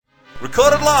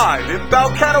Recorded live in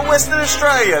Balcatta, Western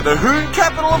Australia, the Hoon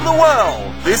capital of the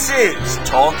world. This is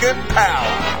Talkin' Power.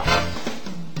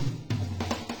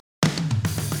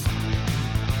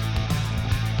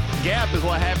 Gap is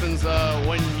what happens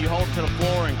when you hold to the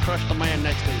floor and crush the man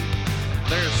next to you.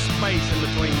 There's space in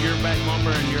between your back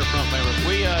bumper and your front bumper.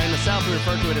 We in the South we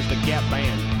refer to it as the gap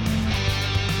band.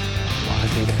 Well, I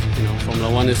think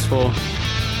Formula One is for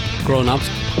grown-ups.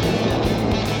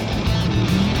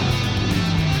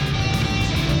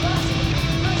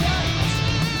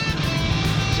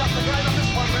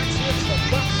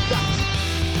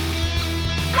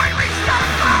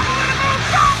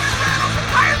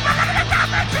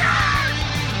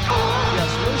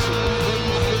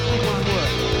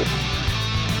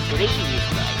 Good evening, you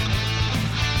fellas.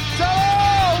 So,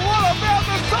 what about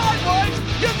the sideways?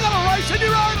 You've got a race in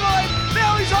your own lane.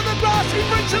 Now he's on the grass, he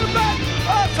brings to the back.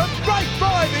 Oh, some great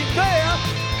driving there.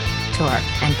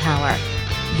 Torque and Power,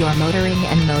 your motoring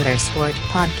and motorsport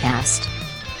podcast.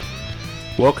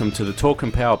 Welcome to the Talk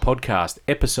and Power podcast,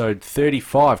 episode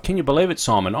 35. Can you believe it,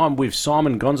 Simon? I'm with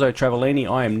Simon Gonzo Travellini.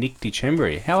 I am Nick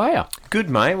DiCembri. How are you? Good,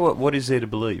 mate. What is there to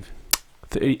believe?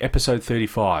 Episode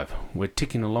 35. We're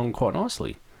ticking along quite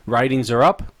nicely. Ratings are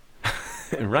up.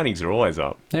 Ratings are always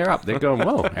up. They're up. They're going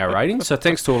well, our ratings. So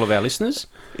thanks to all of our listeners.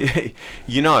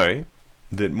 You know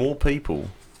that more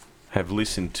people have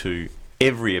listened to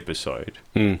every episode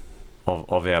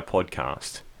of our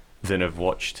podcast than have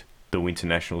watched the Winter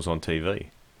Nationals on TV.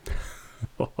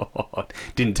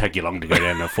 Didn't take you long to go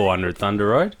down the 400 Thunder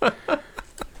Road.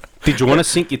 Did you want to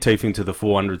sink your teeth into the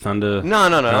 400 Thunder? No.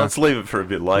 Let's leave it for a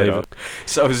bit later.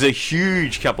 So it was a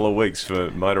huge couple of weeks for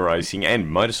motor racing and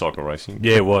motorcycle racing.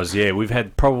 Yeah, it was. Yeah, we've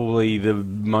had probably the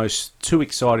most two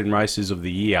exciting races of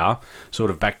the year,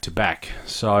 sort of back to back.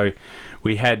 So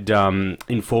we had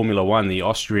in Formula One the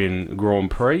Austrian Grand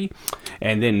Prix,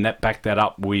 and then that backed that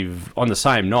up with, on the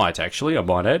same night actually, I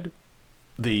might add,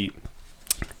 the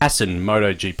Assen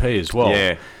MotoGP as well.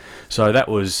 Yeah. So that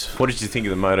was... What did you think of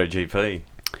the MotoGP?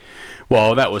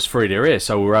 Well, that was free to air,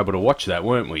 so we were able to watch that,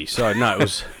 weren't we? So, no, it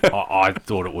was... I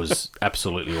thought it was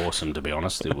absolutely awesome, to be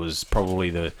honest. It was probably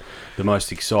the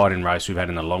most exciting race we've had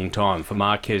in a long time. For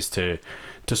Marquez to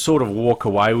sort of walk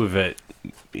away with it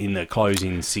in the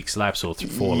closing 6 laps or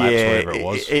 4 laps, whatever it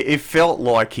was. It felt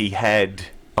like he had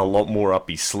a lot more up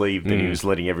his sleeve than he was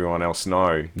letting everyone else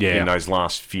know in those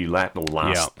last few laps, or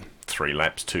last 3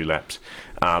 laps, 2 laps.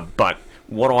 But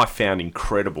what I found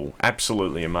incredible,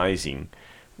 absolutely amazing,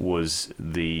 was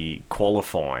the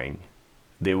qualifying.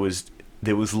 There was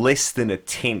less than a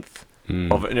tenth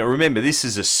of it. Now remember, this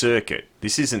is a circuit.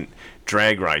 This isn't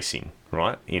drag racing,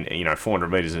 right? In 400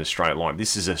 metres in a straight line.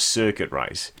 This is a circuit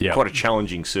race. Yep. Quite a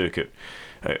challenging circuit,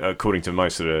 according to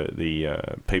most of the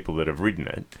people that have ridden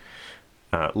it.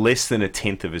 Less than a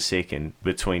tenth of a second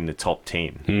between the top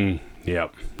 10. Yeah,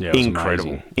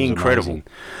 incredible, incredible.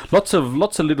 Lots of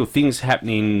little things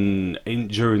happening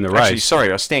during the race. Actually,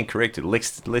 sorry, I stand corrected. Less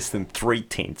than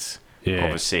 3/10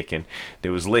 of a second.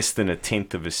 There was less than a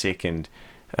tenth of a second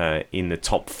in the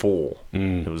top 4.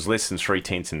 There was less than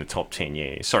 3/10 in the top 10.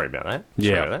 Yeah, sorry about that.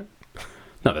 Sorry about that.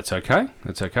 No, that's okay.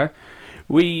 That's okay.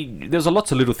 There's a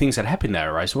lots of little things that happened that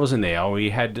race, wasn't there?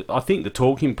 We had, I think the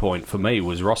talking point for me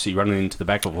was Rossi running into the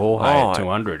back of Jorge at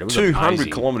 200. It was 200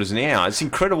 amazing. kilometres an hour. It's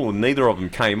incredible neither of them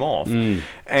came off.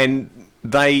 And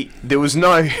there was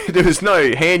no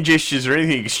hand gestures or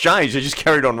anything exchanged. They just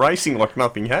carried on racing like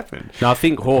nothing happened. No, I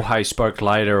think Jorge spoke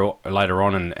later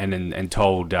on and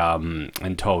told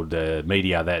the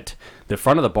media that the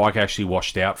front of the bike actually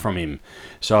washed out from him.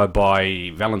 So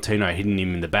by Valentino hitting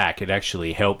him in the back, it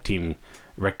actually helped him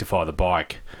rectify the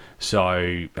bike. So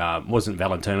it wasn't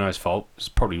Valentino's fault. It's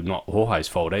probably not Jorge's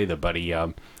fault either. But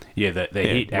the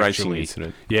hit actually,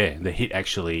 incident. The hit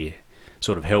actually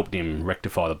sort of helped him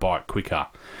rectify the bike quicker.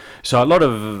 So a lot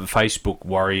of Facebook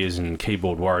warriors and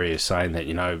keyboard warriors saying that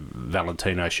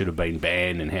Valentino should have been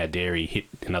banned and how dare he hit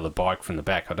another bike from the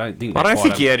back. I don't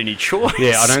think he had any choice.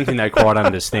 Yeah, I don't think they quite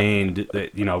understand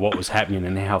that what was happening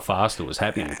and how fast it was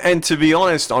happening. And to be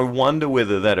honest, I wonder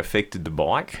whether that affected the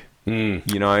bike.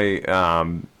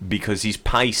 Because his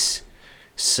pace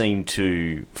seemed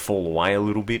to fall away a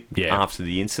little bit after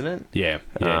the incident. Yeah,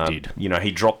 it did.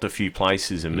 He dropped a few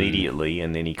places immediately,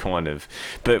 and then he kind of...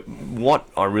 But what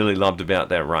I really loved about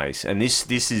that race, and this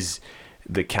is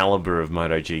the calibre of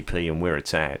MotoGP and where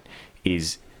it's at,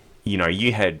 is,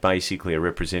 you had basically a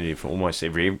representative from almost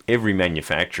every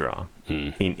manufacturer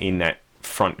in that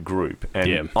front group,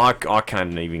 and I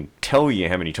can't even tell you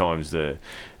how many times the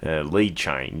lead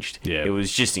changed. It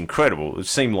was just incredible. It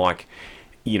seemed like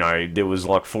there was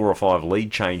like 4 or 5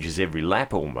 lead changes every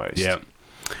lap almost.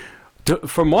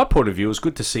 From my point of view, it was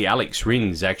good to see Alex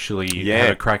Rins actually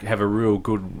have a real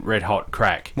good red-hot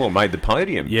crack. Well, made the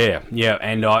podium. Yeah,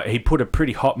 and he put a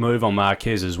pretty hot move on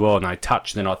Marquez as well, and they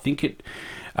touched, and I think it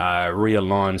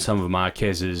realigned some of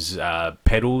Marquez's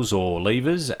pedals or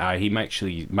levers. He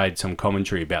actually made some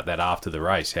commentary about that after the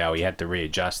race, how he had to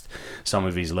readjust some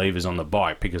of his levers on the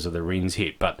bike because of the Rins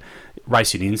hit, but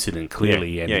racing incident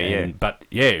clearly, but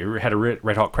had a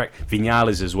red hot crack.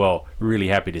 Vinales as well, really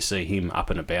happy to see him up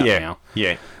and about now.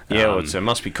 Well, it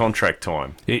must be contract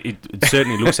time. It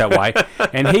certainly looks that way,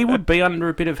 and he would be under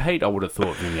a bit of heat, I would have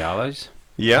thought. Vinales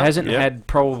hasn't had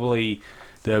probably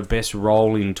the best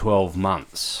roll in 12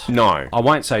 months. No, I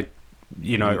won't say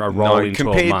a roll in 12 months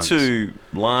compared to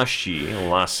last year or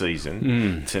last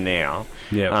season to now.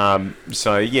 Yeah.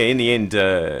 In the end,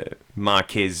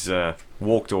 Marquez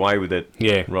walked away with it.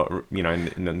 Yeah.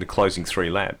 In the closing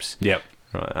 3 laps. Yep.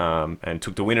 Right, and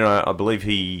took the winner. I believe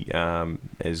he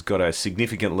has got a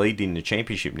significant lead in the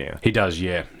championship now. He does.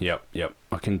 Yeah. Yep.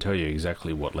 I can tell you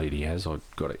exactly what lead he has. I've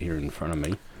got it here in front of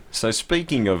me. So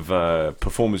speaking of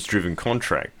performance-driven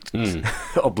contract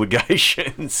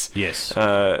obligations, yes,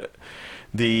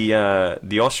 the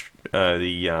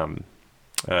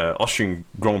Austrian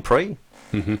Grand Prix,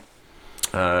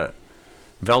 Valtteri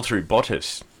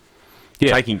Bottas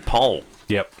taking pole.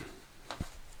 Yep,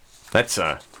 that's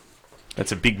a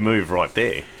big move right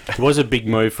there. It was a big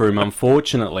move for him.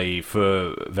 Unfortunately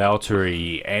for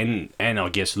Valtteri and I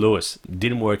guess Lewis,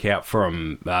 didn't work out for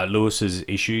him. Lewis's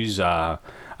issues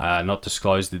not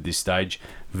disclosed at this stage.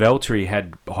 Valtteri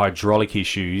had hydraulic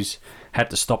issues, had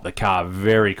to stop the car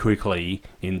very quickly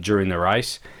during the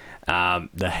race.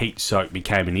 The heat soak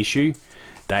became an issue.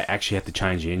 They actually had to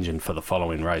change the engine for the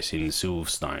following race in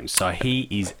Silverstone. So he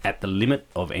is at the limit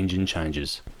of engine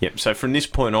changes. Yep, so from this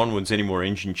point onwards, any more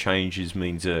engine changes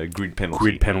means a grid penalty.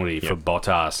 Grid penalty for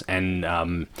Bottas.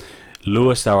 And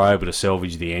Lewis, they were able to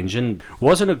salvage the engine.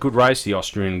 Wasn't a good race, the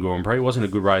Austrian Grand Prix. Wasn't a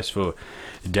good race for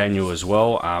Daniel as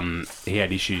well. He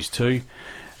had issues too.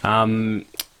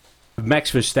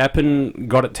 Max Verstappen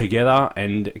got it together,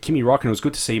 and Kimi Räikkönen, was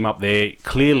good to see him up there.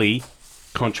 Clearly,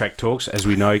 contract talks. As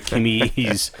we know, Kimi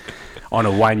is on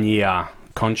a 1-year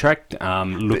contract,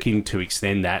 looking to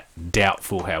extend that.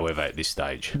 Doubtful, however, at this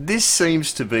stage. This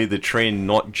seems to be the trend,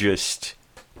 not just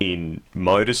in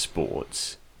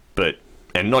motorsports,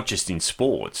 and not just in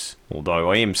sports,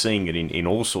 although I am seeing it in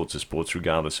all sorts of sports,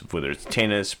 regardless of whether it's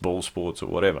tennis, ball sports, or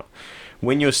whatever.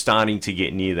 When you're starting to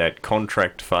get near that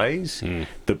contract phase,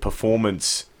 the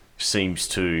performance seems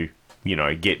to,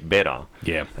 get better.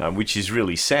 Yeah. Which is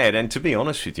really sad. And to be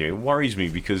honest with you, it worries me,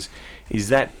 because is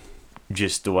that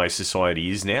just the way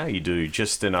society is now? You do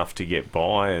just enough to get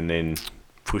by and then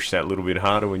push that little bit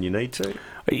harder when you need to?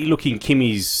 Look, in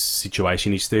Kimi's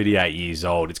situation, he's 38 years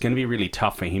old. It's going to be really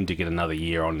tough for him to get another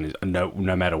year on,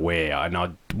 no matter where. And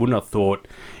I wouldn't have thought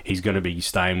he's going to be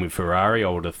staying with Ferrari. I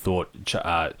would have thought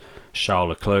Charles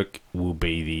Leclerc will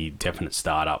be the definite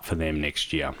start-up for them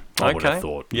next year. I would have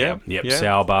thought. Yep.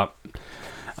 Sauber.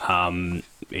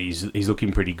 He's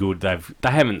looking pretty good. They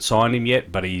haven't signed him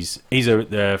yet, but he's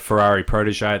the Ferrari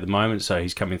protege at the moment, so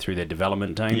he's coming through their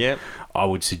development team. Yep. I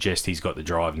would suggest he's got the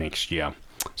drive next year.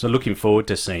 So looking forward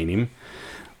to seeing him.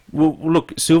 Well,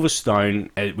 look,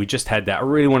 Silverstone, we just had that. I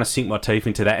really want to sink my teeth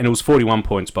into that. And it was 41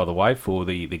 points, by the way, for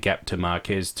the gap to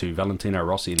Marquez to Valentino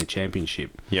Rossi in the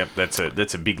championship. Yep, that's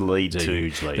a big lead. It's a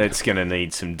huge lead. That's going to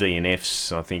need some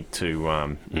DNFs, I think, to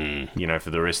for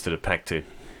the rest of the pack to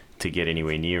get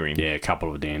anywhere near him. Yeah, a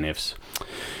couple of DNFs.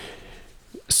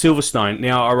 Silverstone.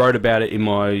 Now, I wrote about it in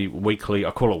my weekly,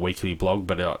 I call it weekly blog,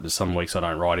 but some weeks I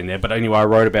don't write in there. But anyway, I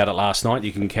wrote about it last night.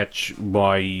 You can catch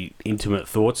my intimate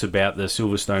thoughts about the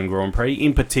Silverstone Grand Prix,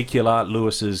 in particular,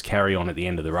 Lewis's carry-on at the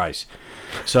end of the race.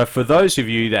 So for those of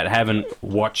you that haven't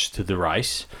watched the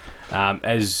race,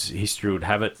 as history would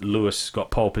have it, Lewis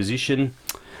got pole position.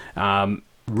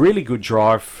 Really good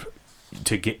drive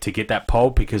to get that pole,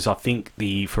 because I think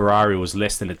the Ferrari was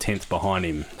less than a tenth behind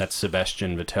him. That's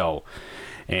Sebastian Vettel.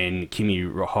 And Kimi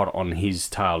hot on his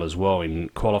tail as well in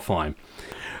qualifying.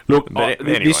 Look,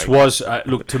 anyway. This was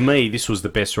to me, this was the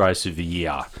best race of the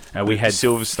year. We had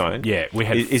Silverstone. Yeah, we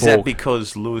had. Is that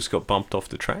because Lewis got bumped off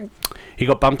the track? He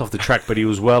got bumped off the track, but he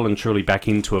was well and truly back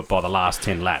into it by the last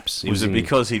 10 laps. Was it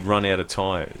because he'd run out of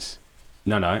tyres?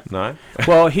 No. No?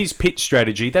 Well, his pit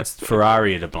strategy, that's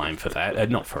Ferrari to blame for that.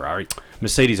 Not Ferrari.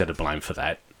 Mercedes are to blame for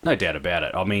that. No doubt about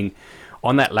it. I mean,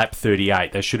 on that lap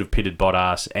 38, they should have pitted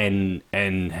Bottas and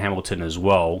Hamilton as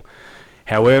well.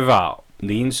 However,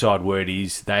 the inside word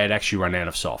is they had actually run out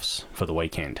of softs for the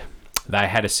weekend. They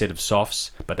had a set of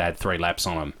softs, but they had 3 laps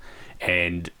on them.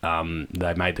 And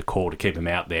they made the call to keep them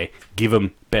out there, give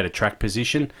them better track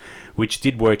position. which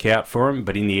did work out for him,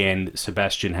 but in the end,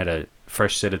 Sebastian had a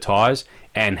fresh set of tyres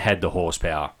and had the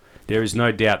horsepower. There is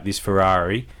no doubt this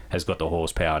Ferrari has got the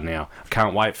horsepower now. I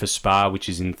can't wait for Spa, which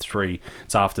is in 3.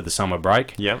 It's after the summer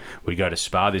break. Yep. We go to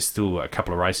Spa. There's still a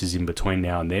couple of races in between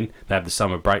now and then. They have the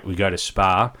summer break. We go to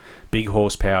Spa. Big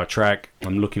horsepower track.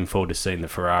 I'm looking forward to seeing the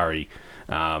Ferrari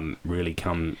really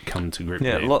come to grip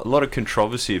there. A lot of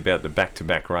controversy about the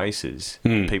back-to-back races.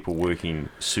 People working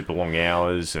super long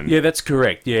hours. And Yeah, that's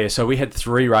correct. Yeah, so we had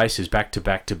 3 races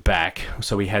back-to-back-to-back.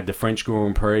 So we had the French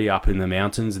Grand Prix up in the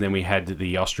mountains, and then we had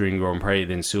the Austrian Grand Prix,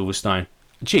 then Silverstone.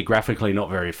 Geographically not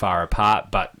very far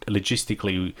apart, but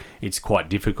logistically it's quite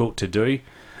difficult to do.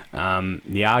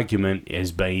 The argument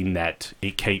has been that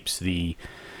it keeps the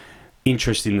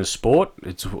interest in the sport.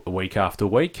 It's week after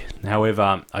week.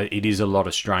 However, it is a lot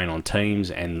of strain on teams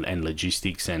and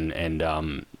logistics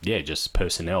and just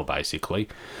personnel basically.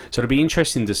 So it'll be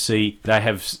interesting to see.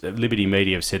 Liberty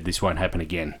Media have said this won't happen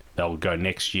again. They'll go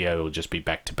next year. It'll just be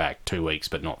back to back 2 weeks,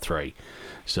 but not 3.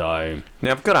 So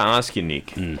now I've got to ask you,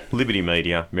 Nick. Liberty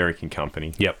Media, American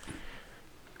company. Yep.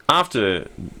 After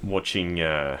watching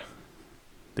the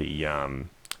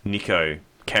Nico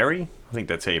Carey, I think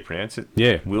that's how you pronounce it.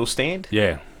 Yeah. Wheel stand.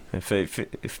 Yeah.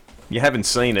 If you haven't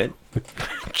seen it,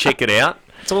 check it out.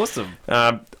 It's awesome.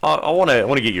 I want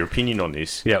to get your opinion on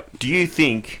this. Yep. Do you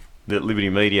think that Liberty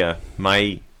Media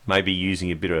may be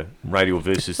using a bit of Radio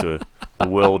versus the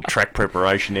world track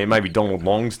preparation there? Maybe Donald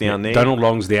Long's down there. Donald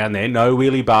Long's down there. No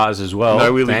wheelie bars as well.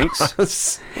 No wheelie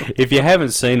bars. If you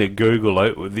haven't seen it, Google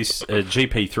it. This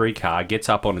GP3 car gets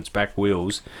up on its back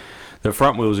wheels. The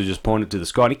front wheels are just pointed to the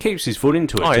sky, and he keeps his foot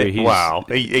into it. Oh, too. Wow.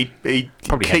 He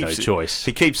probably keeps had no choice.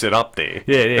 He keeps it up there.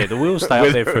 Yeah. The wheels stay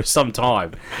up there for some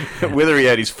time. Whether he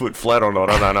had his foot flat or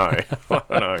not, I don't know. I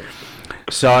don't know.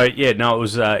 So, it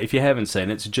was, if you haven't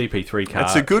seen it, it's a GP3 car.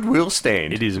 It's a good wheel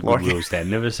stand. It is a good wheel stand.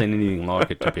 Never seen anything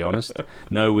like it, to be honest.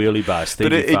 No wheelie bar.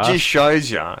 But it just shows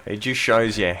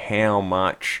you how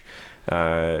much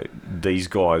these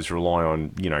guys rely on,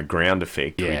 ground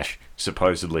effect, which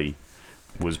supposedly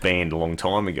was banned a long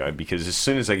time ago, because as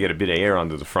soon as they get a bit of air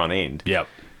under the front end,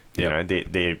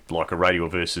 they're like a Radio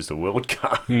versus the world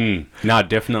car. No,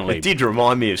 definitely. It did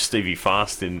remind me of Stevie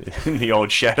Fast in the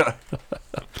old Shadow.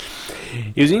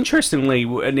 It was interestingly,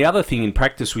 and the other thing in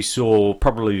practice we saw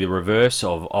probably the reverse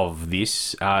of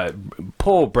this.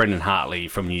 Poor Brendan Hartley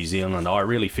from New Zealand, I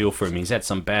really feel for him. He's had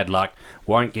some bad luck,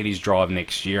 won't get his drive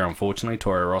next year, unfortunately.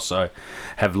 Toro Rosso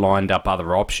have lined up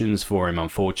other options for him,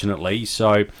 unfortunately.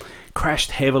 So,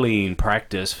 crashed heavily in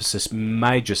practice for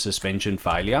major suspension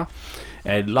failure.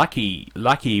 And lucky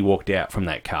he walked out from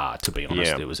that car, to be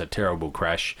honest. It was a terrible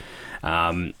crash.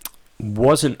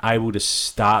 Wasn't able to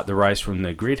start the race from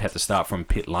the grid, had to start from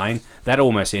pit lane. That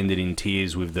almost ended in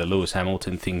tears with the Lewis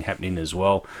Hamilton thing happening as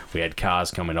well. We had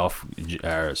cars coming off,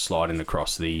 sliding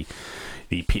across the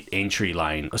pit entry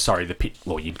lane. Sorry, the pit,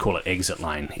 well, you'd call it exit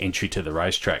lane, entry to the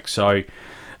racetrack. So,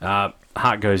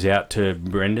 heart goes out to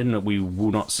Brendan. We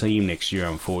will not see him next year,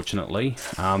 unfortunately.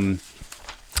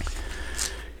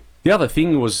 The other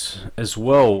thing was as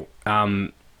well.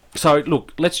 So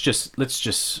look, let's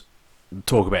just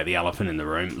talk about the elephant in the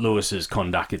room. Lewis's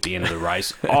conduct at the end of the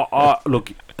race.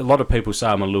 Look, a lot of people say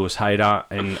I'm a Lewis hater,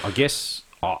 and I guess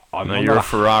you're a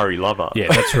Ferrari lover. Yeah,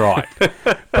 that's right.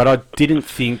 But I didn't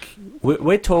think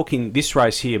we're talking. This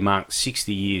race here marked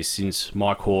 60 years since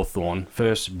Mike Hawthorn,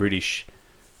 first British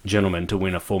gentleman to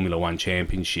win a Formula One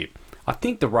championship. I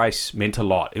think the race meant a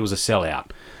lot. It was a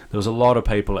sellout. There was a lot of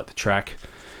people at the track.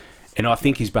 And I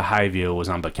think his behaviour was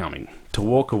unbecoming. To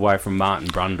walk away from Martin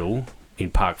Brundle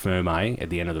in Parc Ferme at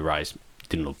the end of the race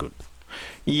didn't look good.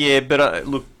 Yeah, but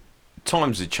look,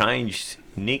 times have changed,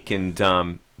 Nick, and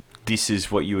this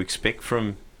is what you expect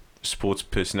from sports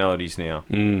personalities now.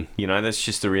 That's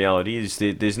just the reality.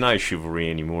 There's no chivalry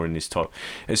anymore in this type.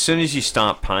 As soon as you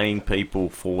start paying people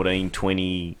 $14,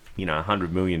 $20,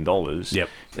 $100 million,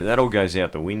 that all goes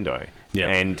out the window. Yep.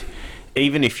 And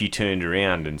even if you turned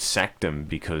around and sacked them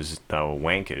because they were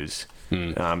wankers,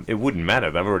 it wouldn't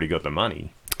matter. They've already got the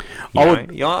money.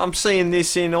 I'm seeing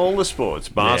this in all the sports: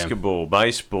 basketball,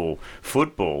 baseball,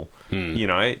 football.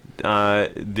 There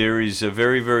is a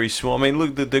very, very small. I mean,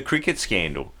 look, the cricket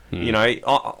scandal.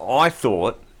 I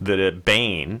thought that a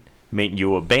ban meant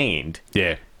you were banned.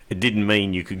 Yeah, it didn't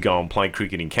mean you could go and play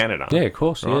cricket in Canada. Yeah, of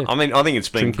course. Right? Yeah. I mean, I think it's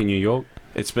been drink in New York.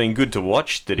 It's been good to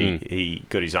watch that he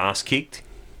got his ass kicked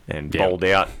and bowled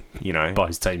out, by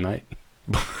his teammate.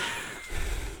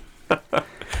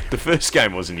 The first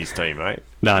game wasn't his teammate.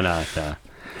 No.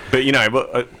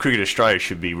 But, Cricket Australia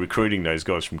should be recruiting those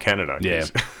guys from Canada. Yeah.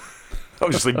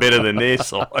 Obviously better than their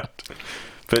side.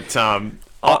 But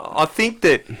I think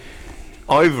that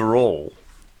overall,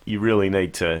 you really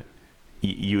need to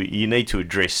you need to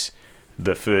address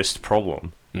the first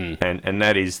problem, and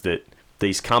that is that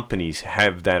these companies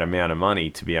have that amount of money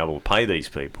to be able to pay these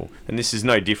people. And this is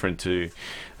no different to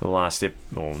the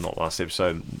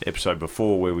episode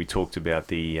before, where we talked about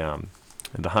the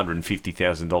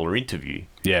 $150,000 interview.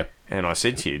 Yeah. And I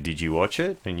said to you, did you watch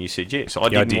it? And you said yes. I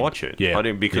didn't watch it. Yeah. I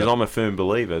didn't, because I'm a firm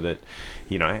believer that,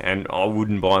 and I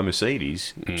wouldn't buy a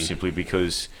Mercedes simply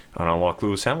because I don't like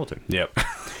Lewis Hamilton. Yep.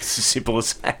 It's as simple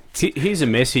as that. Here's a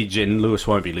message, and Lewis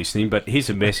won't be listening, but here's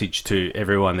a message to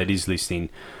everyone that is listening.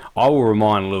 I will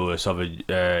remind Lewis of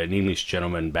an English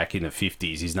gentleman back in the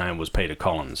 50s. His name was Peter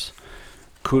Collins.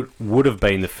 Would have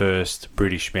been the first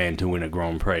British man to win a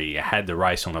Grand Prix. He had the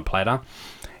race on a platter,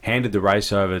 handed the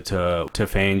race over to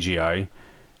Fangio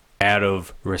out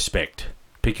of respect,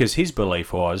 because his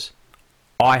belief was,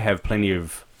 I have plenty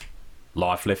of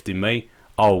life left in me,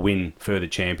 I'll win further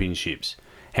championships.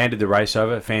 Handed the race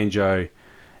over, Fangio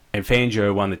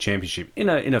won the championship in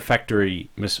a factory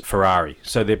Ferrari.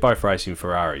 So they're both racing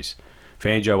Ferraris.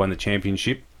 Fangio won the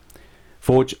championship.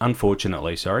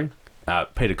 Unfortunately,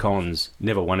 Peter Collins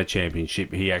never won a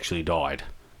championship. He actually died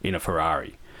in a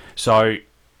Ferrari. So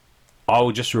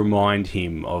I'll just remind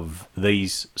him of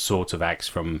these sorts of acts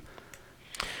from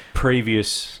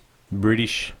previous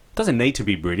British, doesn't need to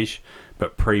be British,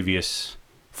 but previous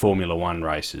Formula One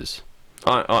races.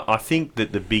 I think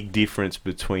that the big difference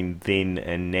between then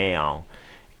and now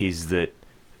is that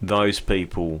those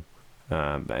people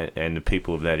and the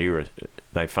people of that era,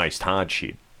 they faced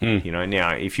hardship.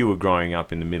 Now, if you were growing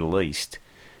up in the Middle East,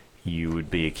 you would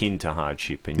be akin to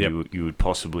hardship, and you would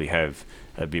possibly have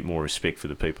a bit more respect for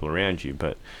the people around you.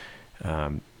 But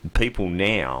people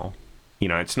now,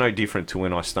 it's no different to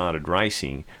when I started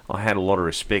racing. I had a lot of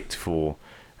respect for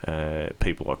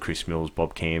people like Chris Mills,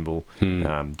 Bob Campbell,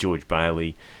 George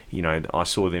Bailey. I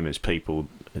saw them as people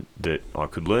that I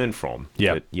could learn from.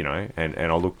 Yeah. And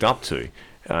I looked up to.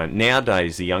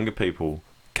 Nowadays, the younger people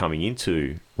coming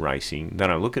into racing, they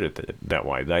don't look at it that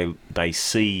way. They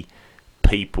see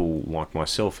people like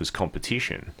myself as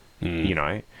competition.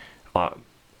 I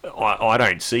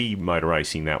don't see motor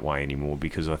racing that way anymore,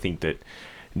 because I think that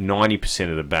 90%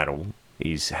 of the battle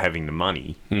is having the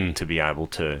money to be able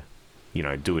to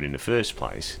do it in the first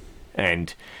place.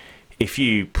 And if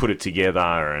you put it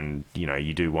together and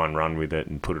you do one run with it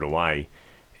and put it away,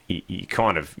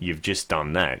 you've just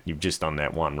done that. You've just done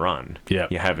that one run. Yeah.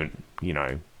 You haven't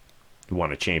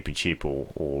won a championship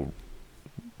or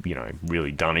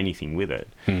really done anything with it.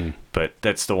 But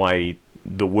that's the way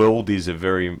the world is, a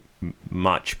very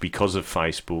much, because of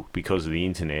Facebook, because of the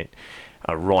internet,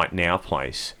 a right now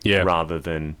place, rather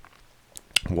than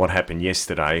what happened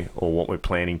yesterday or what we're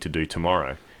planning to do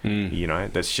tomorrow.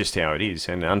 That's just how it is.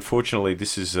 And unfortunately,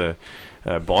 this is a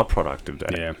byproduct of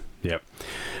that. Yeah.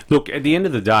 Look, at the end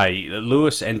of the day,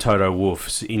 Lewis and Toto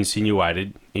Wolff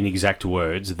insinuated, in exact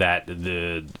words, that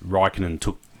the Raikkonen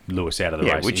took Lewis out of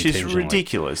the race, which is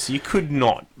ridiculous. You could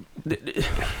not,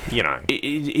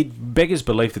 It beggars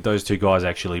belief that those two guys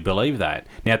actually believe that.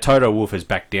 Now, Toto Wolff has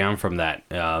backed down from that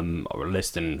less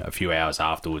than a few hours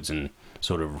afterwards and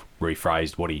sort of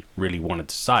rephrased what he really wanted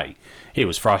to say. He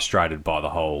was frustrated by the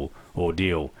whole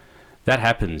ordeal. That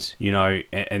happens,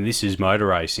 and this is motor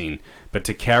racing. But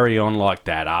to carry on like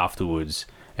that afterwards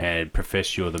and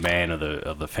profess you're the man of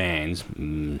the fans,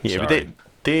 but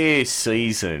their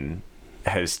season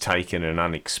has taken an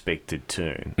unexpected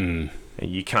turn. And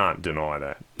you can't deny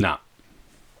that. No.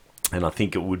 And I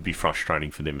think it would be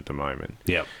frustrating for them at the moment.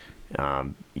 Yep.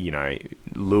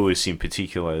 Lewis in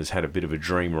particular has had a bit of a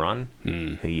dream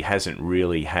run. He hasn't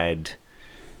really had,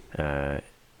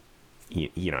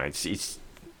 it's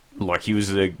like he was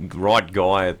the right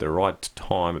guy at the right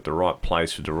time, at the right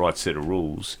place, with the right set of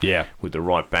rules. Yeah. With the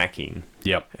right backing.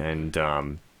 Yep.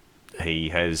 And he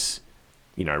has,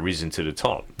 risen to the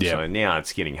top. Yep. So now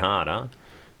it's getting harder.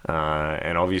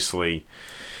 And obviously,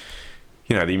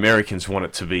 the Americans want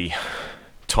it to be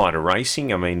tighter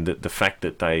racing. I mean, the fact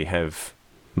that they have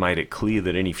made it clear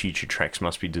that any future tracks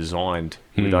must be designed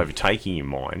with overtaking in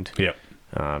mind. Yep.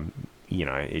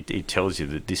 It tells you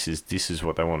that this is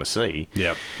what they want to see.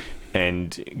 Yep.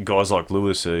 And guys like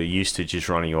Lewis are used to just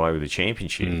running away with the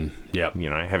championship. Yep.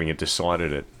 Having it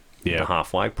decided at the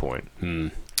halfway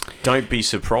point. Don't be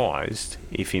surprised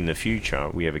if in the future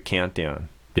we have a countdown.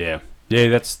 Yeah. Yeah,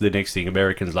 that's the next thing.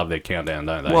 Americans love their countdown,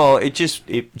 don't they? Well, it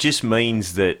just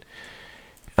means that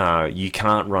you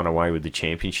can't run away with the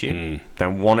championship. They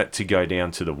want it to go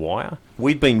down to the wire.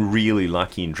 We've been really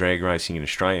lucky in drag racing in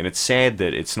Australia, and it's sad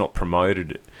that it's not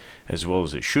promoted as well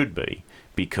as it should be,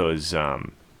 because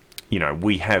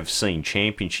we have seen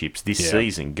championships this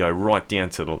season go right down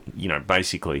to the,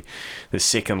 basically the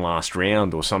second last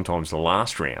round or sometimes the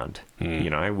last round,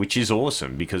 which is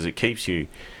awesome because it keeps you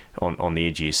on the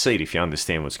edge of your seat if you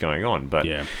understand what's going on. But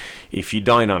if you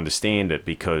don't understand it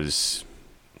because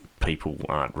people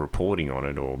aren't reporting on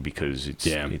it or because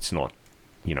it's not,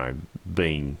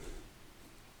 being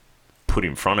put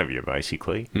in front of you,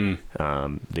 basically,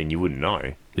 then you wouldn't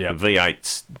know. Yeah. The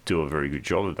V8s do a very good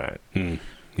job of that.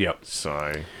 Yep.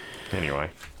 So, anyway,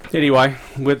 as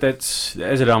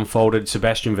it unfolded,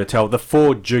 Sebastian Vettel, the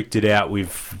Ford duked it out with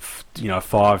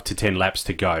 5 to 10 laps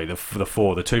to go.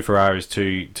 The two Ferraris,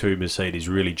 two Mercedes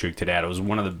really duked it out. It was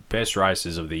one of the best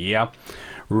races of the year.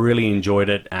 Really enjoyed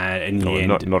it. In the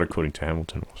end, not according to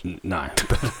Hamilton. No.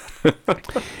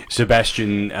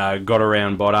 Sebastian got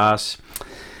around Bottas.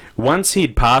 Once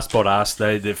he'd passed Bottas,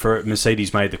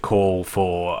 Mercedes made the call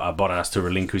for Bottas to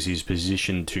relinquish his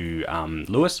position to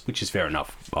Lewis, which is fair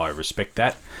enough. I respect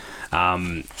that.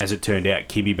 As it turned out,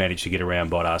 Kimi managed to get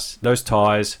around Bottas. Those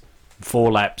tyres,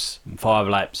 4 laps, 5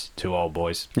 laps, too old,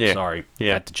 boys. Yeah. Sorry,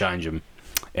 had to change them.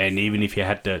 And even if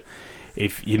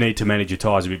you need to manage your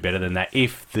tyres a bit better than that,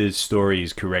 if the story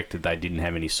is correct that they didn't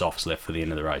have any softs left for the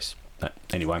end of the race. But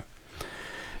anyway,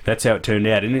 that's how it turned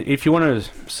out. And if you want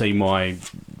to see my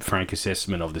frank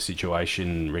assessment of the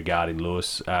situation regarding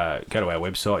Lewis, go to our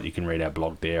website. You can read our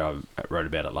blog there. I wrote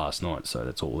about it last night, so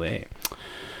that's all there.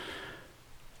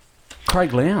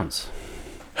 Craig Lowndes.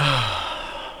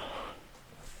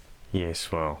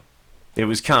 Yes, well, it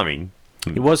was coming.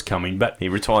 It was coming, but he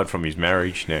retired from his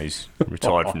marriage. Now he's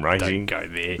retired from racing. Don't go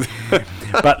there.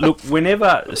 But look,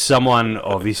 whenever someone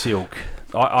of this ilk,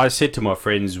 I said to my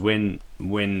friends when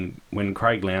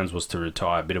Craig Lowndes was to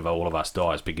retire, a bit of all of us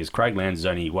dies because Craig Lowndes is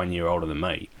only 1 year older than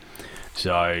me.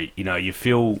 So you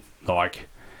feel like.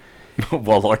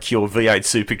 Well, like your V8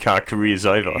 supercar career's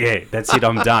over. Yeah, that's it.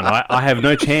 I'm done. I have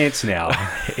no chance now.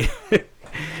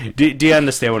 Do you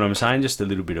understand what I'm saying? Just a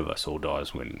little bit of us all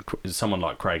dies when someone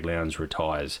like Craig Lowndes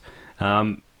retires.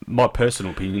 My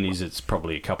personal opinion is it's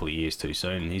probably a couple of years too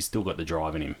soon. He's still got the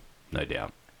drive in him, no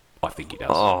doubt. I think he does.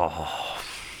 Oh,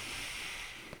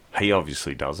 he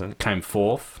obviously doesn't. Came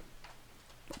fourth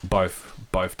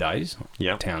both days.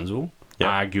 Yeah, Townsville. Yep.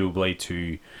 Arguably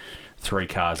to 3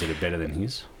 cars that are better than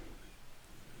his.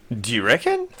 Do you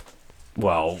reckon?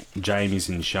 Well, Jamie's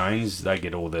and Shane's, they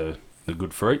get all the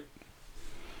good fruit.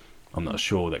 I'm not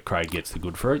sure that Craig gets the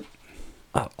good fruit.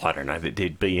 I don't know that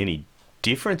there'd be any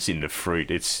difference in the fruit.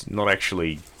 It's not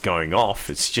actually going off.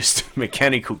 It's just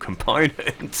mechanical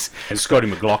components. And Scotty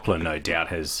McLaughlin, no doubt,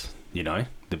 has,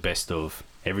 the best of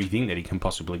everything that he can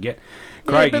possibly get.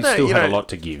 Craig, he still had a lot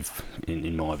to give,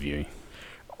 in my view.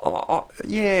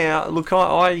 Yeah, look,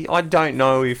 I don't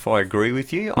know if I agree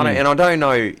with you. And I don't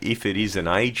know if it is an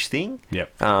age thing.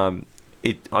 Yep.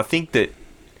 I think that,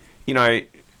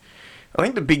 I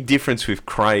think the big difference with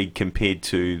Craig compared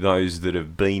to those that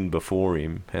have been before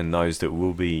him and those that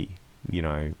will be,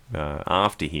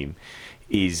 after him,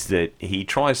 is that he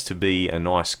tries to be a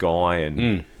nice guy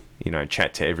and,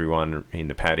 chat to everyone in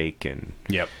the paddock and,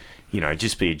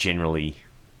 just be a generally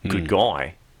good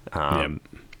guy.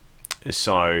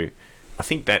 So I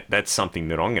think that's something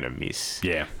that I'm going to miss.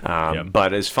 Yeah.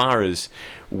 But as far as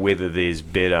whether there's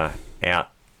better out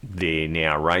there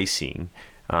now racing,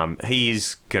 he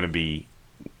is going to be,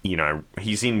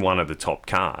 he's in one of the top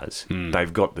cars.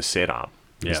 They've got the setup.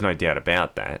 There's no doubt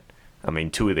about that. I mean,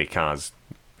 2 of their cars,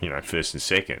 first and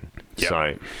second. Yep.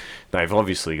 So they've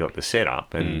obviously got the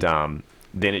setup. And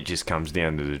then it just comes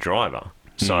down to the driver.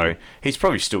 So he's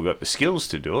probably still got the skills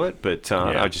to do it, but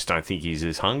I just don't think he's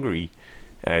as hungry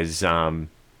as, and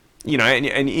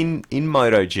in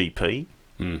MotoGP,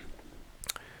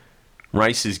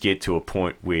 races get to a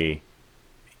point where,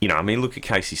 look at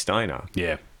Casey Stoner.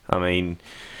 Yeah. I mean,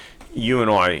 you and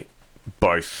I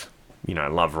both,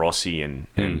 love Rossi and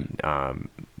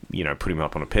put him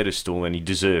up on a pedestal, and he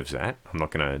deserves that. I'm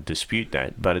not going to dispute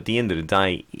that. But at the end of the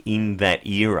day, in that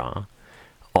era,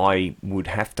 I would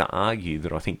have to argue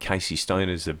that I think Casey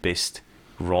Stoner's the best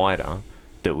rider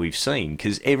that we've seen,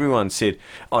 because everyone said,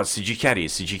 it's the Ducati,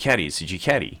 it's the Ducati, it's the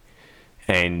Ducati.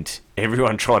 And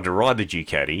everyone tried to ride the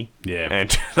Ducati,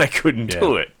 and they couldn't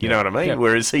do it. You know what I mean?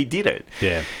 Whereas he did it.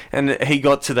 Yeah. And he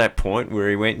got to that point where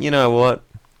he went, you know what?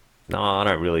 No, I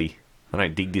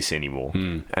don't dig this anymore.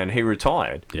 And he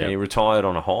retired. Yeah. And he retired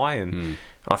on a high, and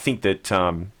I think that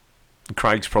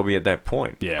Craig's probably at that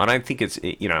point. Yeah. I don't think it's,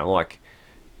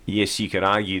 yes, you could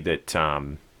argue that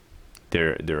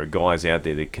there are guys out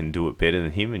there that can do it better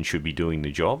than him and should be doing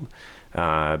the job,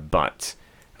 but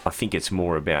I think it's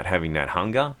more about having that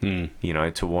hunger,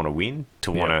 to want to win,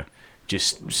 to want to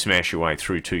just smash your way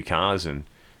through two cars and,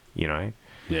 you know.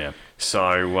 Yeah.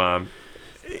 So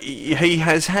he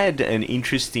has had an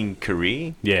interesting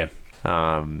career. Yeah.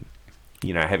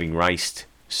 You know, having raced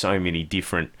so many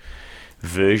different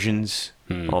versions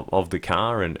of the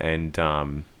car and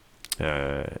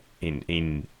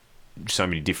in so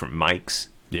many different makes.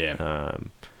 Yeah.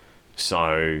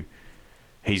 So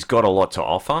he's got a lot to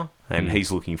offer, and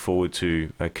he's looking forward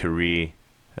to a career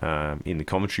in the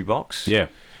commentary box. Yeah.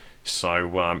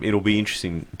 So it'll be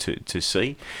interesting to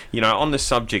see. You know, on the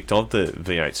subject of the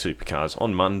V8 supercars,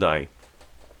 on Monday,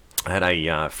 I had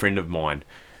a friend of mine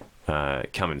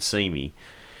come and see me.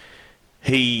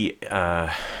 He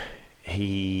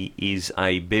is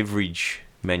a beverage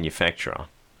manufacturer,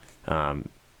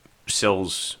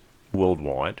 sells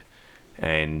worldwide,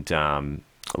 and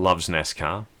loves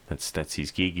NASCAR. That's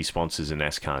his gig. He sponsors a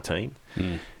NASCAR team,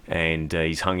 and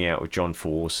he's hung out with John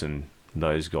Force and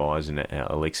those guys, and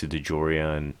Alexa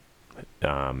DeJoria and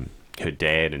her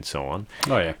dad and so on.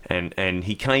 Oh yeah. And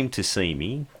he came to see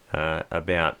me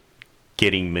about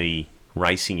getting me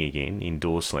racing again in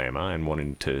Door Slammer and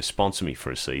wanting to sponsor me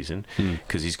for a season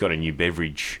because he's got a new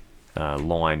beverage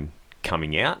line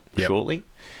coming out shortly,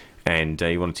 and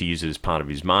he wanted to use it as part of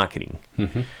his marketing.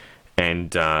 Mm-hmm.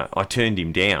 And I turned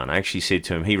him down. I actually said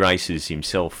to him, he races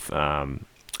himself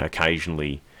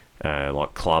occasionally,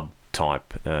 like club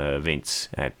type events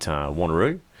at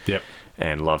Wanneroo,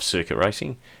 and loves circuit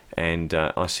racing. And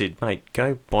I said, mate,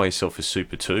 go buy yourself a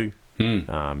Super 2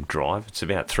 drive. It's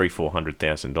about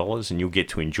 $300,000-$400,000, and you'll get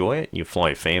to enjoy it. You'll fly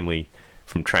your family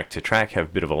from track to track, have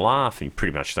a bit of a laugh, and you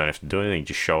pretty much don't have to do anything.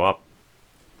 Just show up,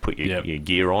 put your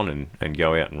gear on, and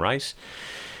go out and race.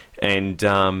 And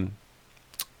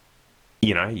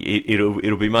you know,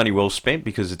 it'll be money well spent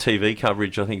because the TV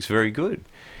coverage, I think, is very good.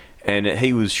 And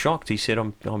he was shocked. He said,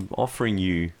 I'm offering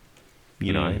you,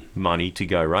 you know, money to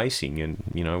go racing and,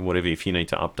 you know, whatever, if you need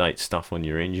to update stuff on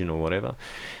your engine or whatever.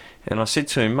 And I said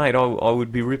to him, mate, I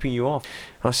would be ripping you off.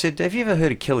 I said, have you ever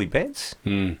heard of Kelly Betts?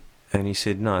 And he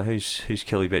said, no, who's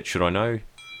Kelly Betts? Should I know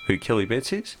who Kelly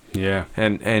Betts is? Yeah.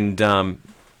 And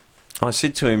I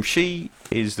said to him, she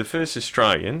is the first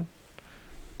Australian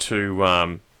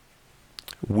to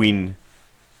win,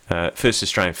 first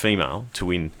Australian female to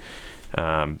win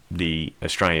the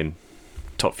Australian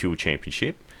Top Fuel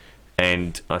Championship.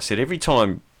 And I said, every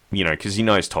time, you know, because he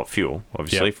knows Top Fuel,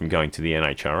 obviously, from going to the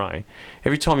NHRA,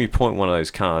 every time you point one of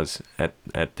those cars at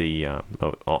the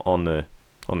on the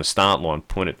start line,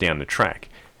 point it down the track,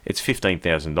 it's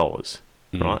 $15,000,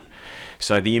 right?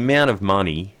 So the amount of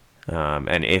money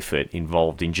and effort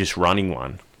involved in just running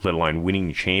one, let alone winning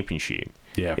the championship,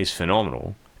 is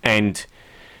phenomenal. And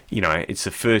you know, it's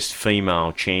the first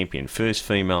female champion, first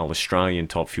female Australian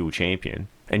Top Fuel champion,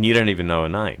 and you don't even know her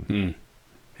name.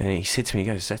 And he said to me, he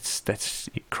goes, that's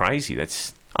crazy.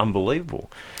 That's unbelievable.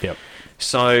 Yep.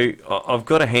 So I've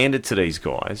got to hand it to these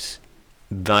guys.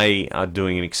 They are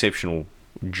doing an exceptional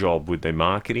job with their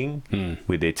marketing,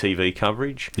 with their TV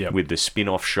coverage, with the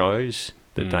spin-off shows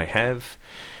that they have.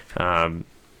 And,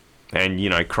 you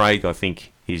know, Craig, I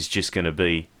think, is just going to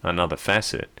be another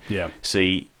facet. Yeah.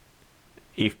 See,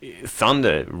 if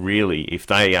Thunder really, if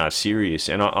they are serious,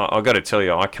 and I got to tell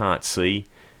you, I can't see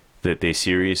that they're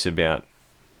serious about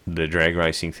the drag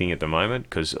racing thing at the moment,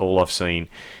 because all I've seen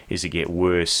is it get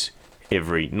worse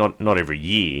not every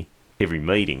year, every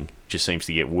meeting just seems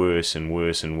to get worse and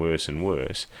worse and worse and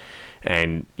worse.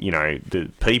 And you know, the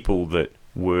people that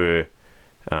were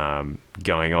going,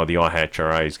 the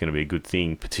IHRA is going to be a good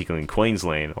thing, particularly in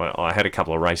Queensland. I had a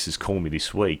couple of racers call me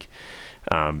this week,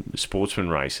 sportsman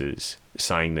racers,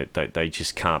 saying that they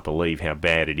just can't believe how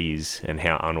bad it is and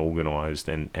how unorganised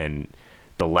and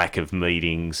the lack of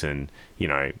meetings, and you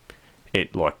know,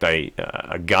 it like they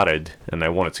are gutted and they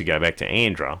want it to go back to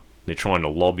Andra. They're trying to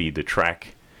lobby the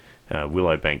track,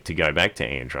 Willowbank, to go back to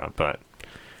Andra, but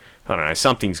I don't know,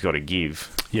 something's got to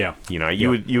give. Yeah, you know,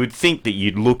 you would think that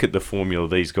you'd look at the formula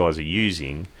these guys are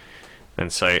using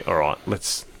and say, all right,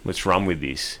 let's run with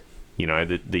this. You know,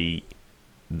 the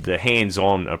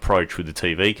hands-on approach with the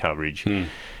TV coverage, and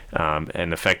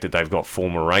the fact that they've got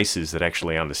former racers that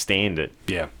actually understand it.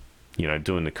 Yeah. You know,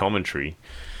 doing the commentary.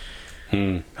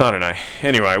 I don't know.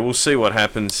 Anyway, we'll see what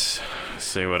happens.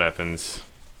 So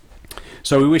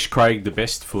we wish Craig the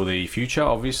best for the future,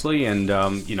 obviously, and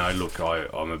you know, look,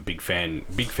 I'm a big fan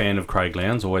of Craig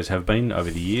Lowndes, always have been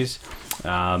over the years.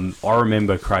 I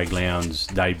remember Craig Lowndes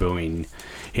debuting.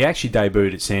 He actually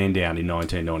debuted at Sandown in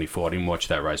 1994. I didn't watch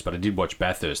that race, but I did watch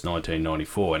Bathurst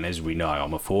 1994, and as we know,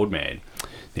 I'm a Ford man.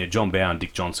 Now, John Bowe and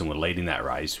Dick Johnson were leading that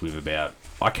race with about,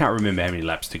 I can't remember how many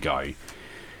laps to go,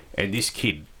 and this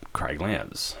kid Craig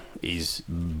Lowndes, is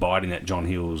biting at John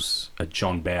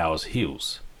Bowers'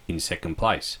 heels in second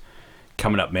place.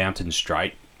 Coming up Mountain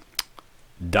Straight,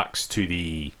 ducks to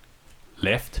the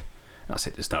left. I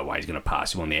said, there's no way he's going to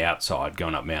pass him on the outside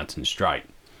going up Mountain Straight.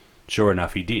 Sure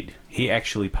enough, he did. He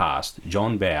actually passed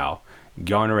John Bow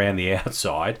going around the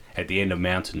outside at the end of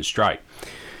Mountain Straight.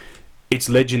 It's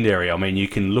legendary. I mean, you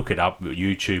can look it up on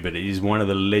YouTube, but it is one of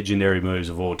the legendary moves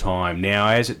of all time. Now,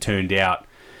 as it turned out,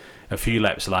 a few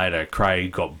laps later,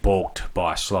 Craig got balked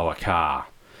by a slower car,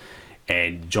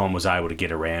 and John was able to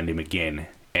get around him again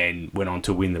and went on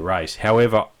to win the race.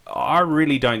 However, I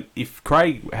really don't... If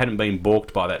Craig hadn't been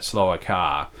balked by that slower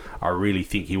car, I really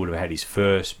think he would have had his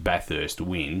first Bathurst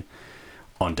win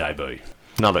on debut.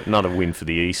 Another win for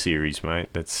the E-Series, mate.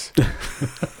 That's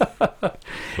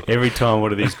every time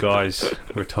one of these guys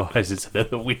retires, it's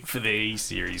another win for the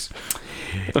E-Series.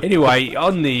 Anyway,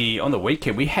 on the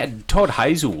weekend, we had Todd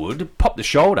Hazelwood pop the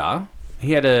shoulder.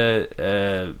 He had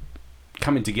a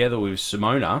coming together with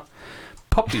Simona,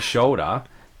 popped his shoulder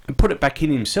and put it back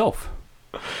in himself.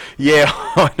 Yeah,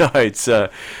 I know.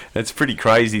 It's pretty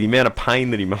crazy, the amount of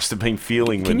pain that he must have been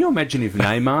feeling. Can you imagine if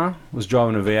Neymar was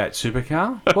driving a V8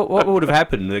 supercar? What would have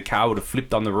happened? The car would have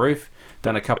flipped on the roof,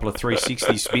 done a couple of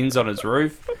 360 spins on its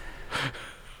roof.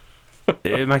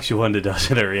 It makes you wonder,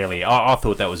 doesn't it, really? I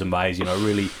thought that was amazing.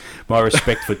 My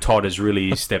respect for Todd has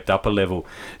really stepped up a level.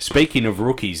 Speaking of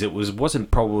rookies, it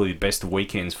wasn't probably the best of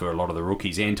weekends for a lot of the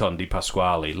rookies. Anton De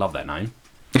Pasquale, love that name.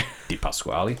 De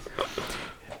Pasquale.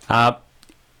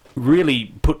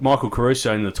 Really put Michael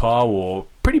Caruso in the tyre war.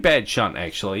 Pretty bad shunt,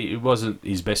 actually. It wasn't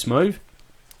his best move.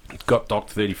 Got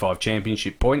docked 35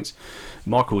 championship points.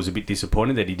 Michael was a bit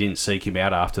disappointed that he didn't seek him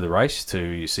out after the race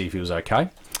to see if he was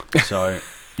okay. So,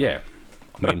 yeah.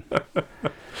 I mean...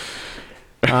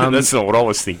 that's not what I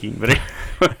was thinking, but...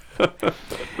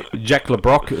 Jack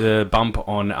LeBrock, bump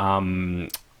on...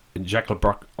 Jack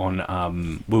LeBrock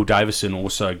on Will Davison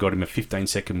also got him a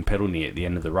 15-second penalty at the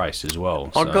end of the race as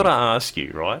well. So. I've got to ask you,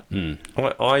 right?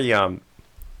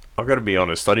 I've got to be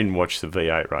honest, I didn't watch the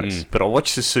V8 race, but I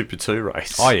watched the Super 2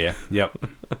 race. Oh, yeah. Yep.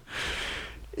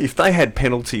 If they had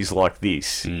penalties like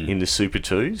this in the Super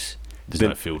 2s... There's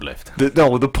no field left.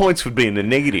 The points would be in the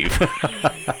negative.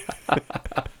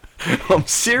 I'm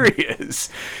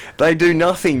serious. They do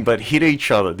nothing but hit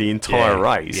each other the entire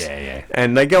race. Yeah.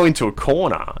 And they go into a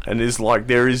corner, and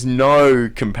there is no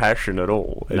compassion at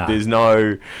all. No. There's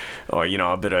no,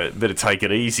 I better take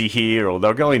it easy here, or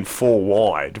they'll go in 4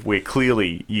 wide, where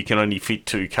clearly you can only fit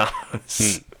 2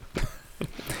 cars.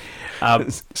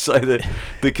 So the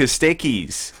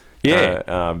Kostecki's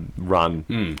run,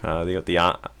 they got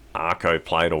the Arco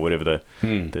plate or whatever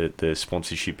the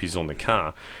sponsorship is on the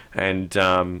car, and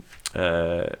trying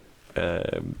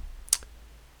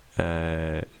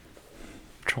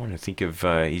to think of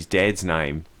his dad's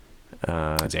name.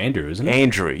 It's Andrew, isn't it?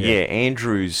 Andrew, yeah.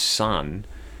 Andrew's son,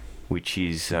 which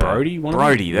is Brody.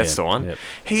 Brody, that's the one. Yep.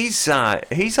 He's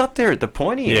up there at the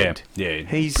pointy end. Yeah,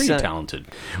 he's pretty talented.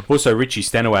 Also, Richie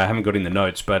Stanaway, I haven't got in the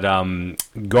notes, but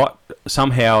got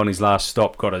somehow on his last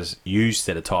stop got a used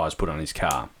set of tyres put on his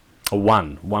car.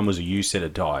 One was a used set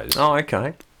of tyres. Oh,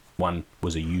 okay. One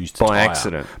was a used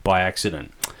tyre. By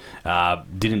accident.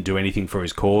 Didn't do anything for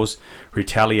his cause.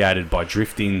 Retaliated by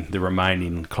drifting the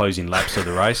remaining closing laps of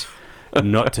the race.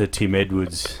 Not to Tim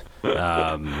Edwards'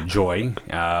 joy.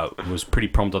 Was pretty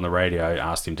prompt on the radio.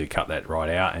 Asked him to cut that right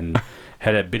out and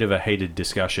had a bit of a heated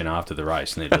discussion after the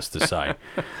race, needless to say.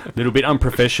 A little bit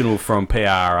unprofessional from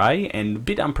PRA and a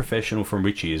bit unprofessional from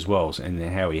Richie as well, and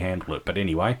how he handled it. But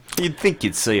anyway. You'd think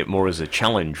you'd see it more as a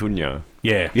challenge, wouldn't you?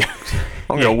 Yeah.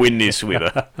 I'm going to win this with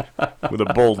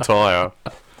a bald tyre.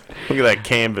 Look at that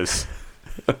canvas.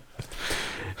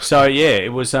 So, yeah,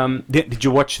 it was... did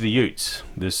you watch the Utes?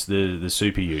 The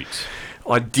Super Utes?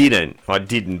 I didn't,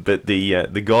 but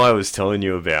the guy I was telling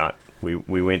you about,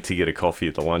 we went to get a coffee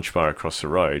at the lunch bar across the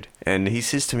road, and he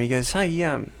says to me, he goes, hey,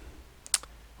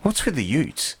 what's with the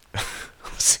Utes? I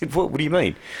said, what do you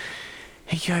mean?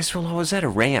 He goes, well, I was at a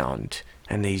round,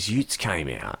 and these Utes came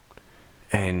out,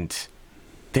 and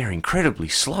they're incredibly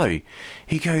slow.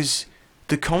 He goes,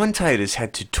 the commentators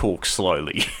had to talk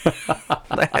slowly.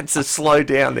 They had to slow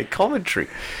down their commentary.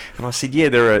 And I said, yeah,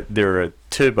 they're a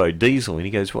turbo diesel. And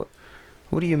he goes, what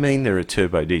do you mean they're a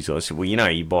turbo diesel? I said, well,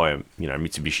 you buy a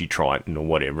Mitsubishi Triton or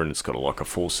whatever, and it's got a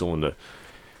 4-cylinder.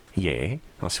 Yeah.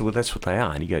 I said, well, that's what they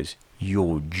are. And he goes,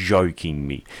 you're joking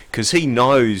me. Because he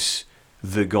knows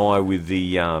the guy with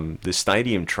the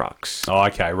stadium trucks. Oh,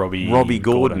 okay, Robbie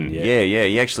Gordon. Yeah,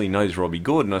 he actually knows Robbie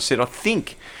Gordon. I said, I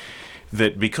think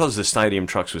that because the stadium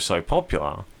trucks were so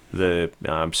popular, the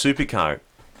supercar,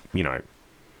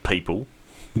 people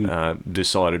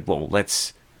decided, well,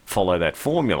 let's follow that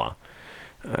formula.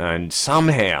 And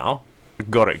somehow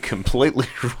got it completely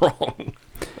wrong.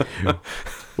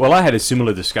 Well, I had a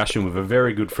similar discussion with a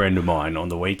very good friend of mine on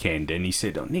the weekend, and he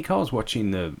said, Nick, I was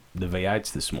watching the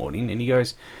V8s this morning, and he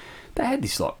goes, they had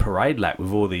this like parade lap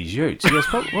with all these utes. He goes,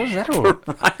 what was that all?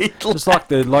 It was like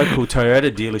the local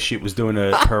Toyota dealership was doing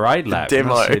a parade lap.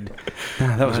 Demo. And I said,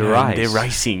 no, that was a race. They're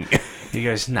racing. He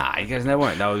goes, nah. He goes, they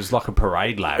weren't. That was like a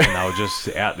parade lap, and they were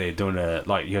just out there doing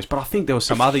he goes, but I think there was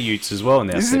some other utes as well.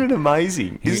 And Isn't it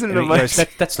amazing? Isn't it amazing?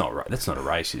 Goes, that's not right. That's not a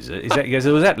race, is it? He goes,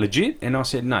 was that legit? And I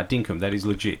said, no, Dinkum, that is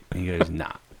legit. And he goes,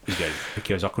 nah. He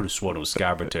goes, I could have sworn it was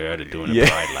Scarborough Toyota doing a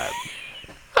parade lap.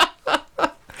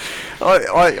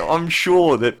 I'm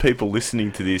sure that people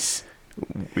listening to this,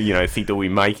 think that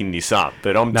we're making this up,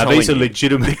 but these are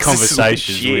legitimate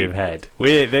conversations we've had.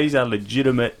 These are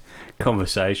legitimate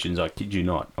conversations. I kid you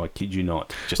not.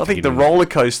 Just I think the roller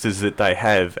coasters that they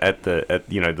have at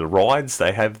the rides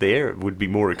they have there would be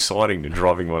more exciting than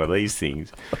driving one of these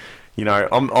things.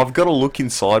 I've got to look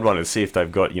inside one and see if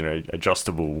they've got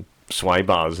adjustable sway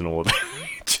bars and all that,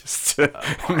 just to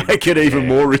make it even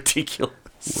more ridiculous.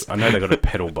 I know they've got a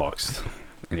pedal box.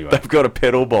 Anyway, they've got a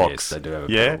pedal box. Yes, they do have a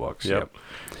pedal box. Yep.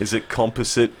 Is it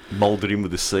composite, moulded in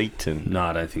with a seat? No,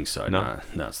 I don't think so. No,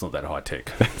 it's not that high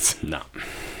tech. No.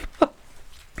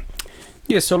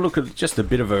 Yeah, so look at just a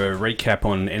bit of a recap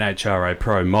on NHRA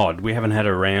Pro Mod. We haven't had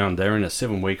a round. They're in a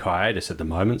 7-week hiatus at the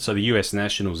moment. So the US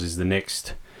Nationals is the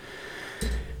next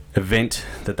event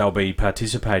that they'll be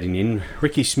participating in.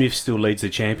 Ricky Smith still leads the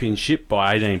championship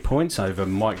by 18 points over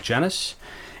Mike Janis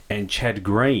and Chad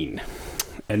Green.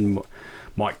 And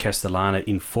Mike Castellana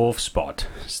in 4th spot.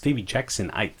 Stevie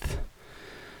Jackson 8th.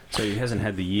 So he hasn't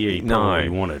had the year he probably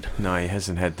wanted. No, he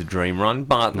hasn't had the dream run.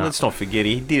 But let's not forget,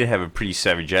 he did have a pretty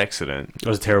savage accident. It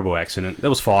was a terrible accident. There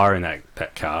was fire in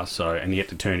that car, and he had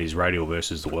to turn his Radial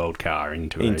versus the World car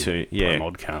into a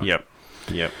mod car. Yep.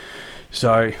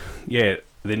 So, the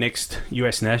next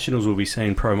US Nationals will be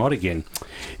seeing Pro Mod again.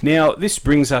 Now, this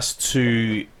brings us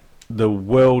to the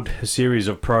World Series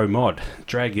of Pro Mod.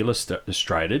 Drag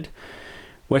Illustrated.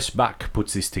 Wes Buck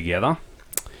puts this together.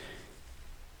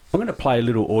 I'm going to play a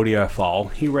little audio file.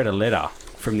 He read a letter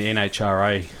from the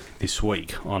NHRA this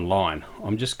week online.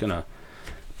 I'm just going to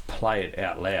play it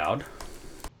out loud.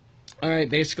 All right,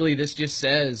 basically this just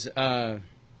says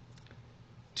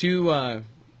to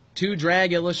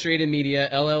Drag Illustrated Media,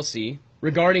 LLC,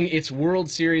 regarding its World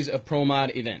Series of Pro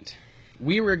Mod event.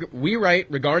 We write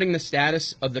regarding the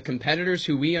status of the competitors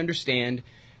who we understand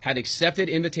had accepted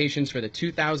invitations for the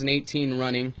 2018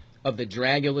 running of the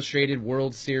Drag Illustrated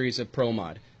World Series of Pro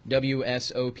Mod,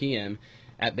 WSOPM,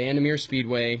 at Vandermeer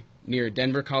Speedway near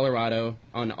Denver, Colorado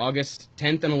on August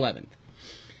 10th and 11th,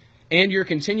 and your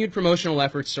continued promotional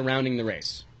efforts surrounding the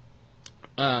race.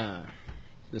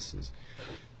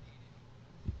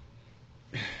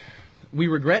 We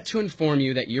regret to inform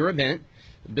you that your event,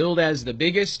 billed as the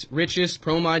biggest, richest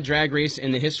Pro Mod drag race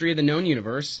in the history of the known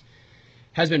universe,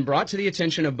 has been brought to the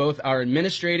attention of both our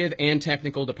administrative and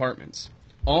technical departments.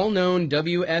 All known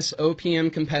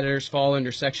WSOPM competitors fall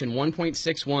under Section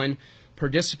 1.61,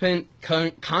 Participant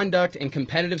Conduct and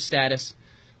Competitive Status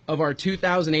of our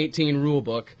 2018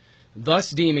 rulebook, thus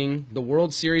deeming the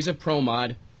World Series of Pro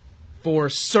Mod for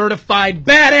certified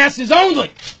badasses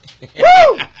only.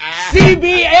 Woo!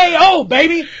 CBAO,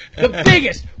 baby! The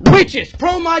biggest, richest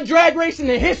Pro Mod drag race in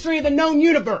the history of the known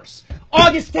universe.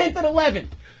 August 10th and 11th,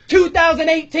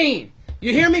 2018.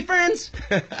 You hear me, friends?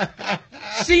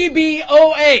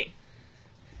 CBOA.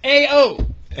 AO.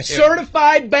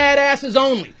 Certified badasses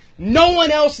only. No one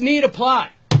else need apply.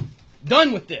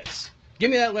 Done with this.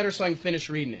 Give me that letter so I can finish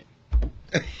reading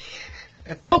it.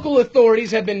 Local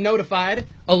authorities have been notified,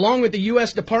 along with the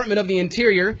U.S. Department of the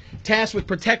Interior, tasked with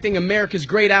protecting America's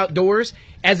great outdoors,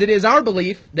 as it is our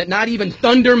belief that not even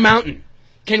Thunder Mountain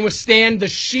can withstand the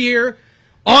sheer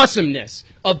awesomeness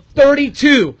of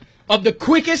 32 of the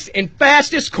quickest and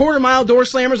fastest quarter-mile door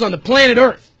slammers on the planet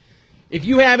Earth. If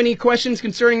you have any questions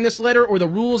concerning this letter or the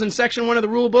rules in Section 1 of the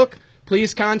rule book,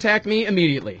 please contact me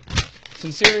immediately.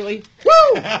 Sincerely,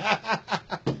 woo!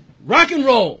 Rock and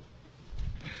roll!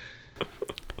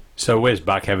 So Wes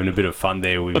Buck having a bit of fun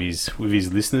there with his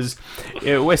listeners.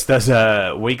 Yeah, Wes does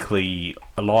a weekly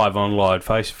live online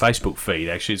Facebook feed.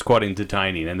 Actually, it's quite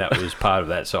entertaining, and that was part of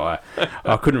that. So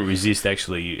I couldn't resist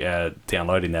actually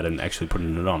downloading that and actually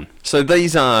putting it on. So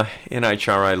these are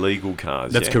NHRA legal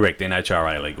cars. That's correct.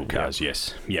 NHRA legal cars.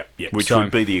 Yes. Yep. Which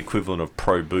would be the equivalent of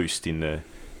Pro Boost in the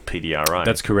PDRA.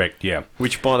 That's correct. Yeah.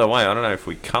 Which, by the way, I don't know if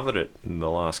we covered it in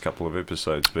the last couple of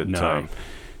episodes, but no.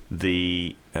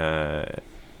 The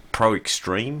Pro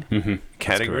Extreme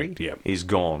category is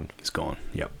gone. It's gone.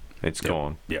 Yep. It's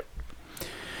gone. Yep.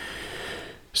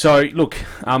 So, look,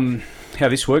 how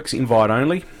this works, invite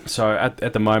only. So,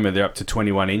 at the moment, they're up to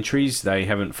 21 entries. They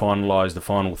haven't finalised the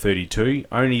final 32.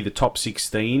 Only the top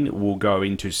 16 will go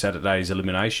into Saturday's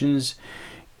eliminations.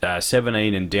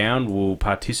 17 and down will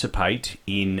participate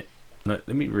in... No,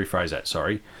 let me rephrase that,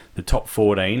 sorry. The top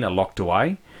 14 are locked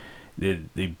away.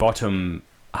 The bottom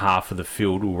half of the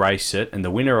field will race it, and the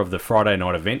winner of the Friday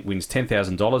night event wins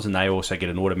 $10,000, and they also get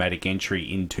an automatic entry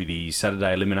into the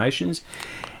Saturday eliminations.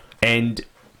 And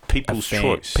People's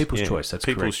choice. People's choice, that's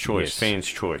People's correct. choice, Yes. fans'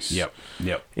 choice. Yep.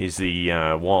 Is the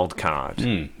wild card.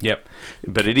 Yep.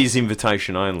 But it is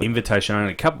invitation only. Invitation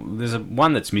only. There's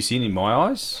one that's missing in my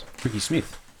eyes. Ricky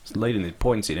Smith. He's leading the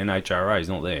points in NHRA. He's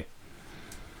not there.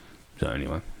 So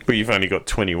anyway. But you've only got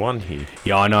 21 here.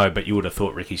 Yeah, I know, but you would have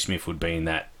thought Ricky Smith would be in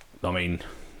that. I mean,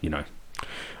 you know.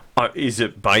 Is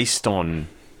it based on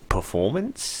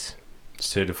performance?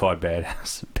 Certified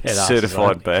badasses.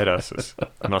 Certified badasses.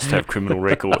 Must have criminal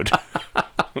record.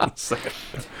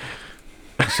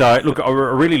 So, look, I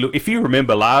really look. If you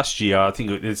remember last year, I think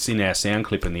it's in our sound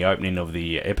clip in the opening of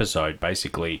the episode.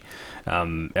 Basically,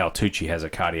 Tucci has a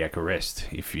cardiac arrest.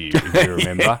 If you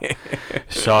remember,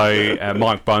 so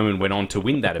Mike Bowman went on to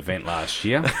win that event last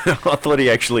year. I thought he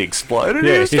actually exploded.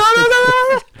 Yeah.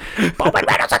 Bowman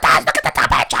Reynolds does. Look at the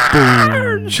top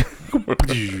charge.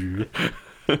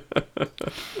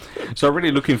 So I'm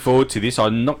really looking forward to this. I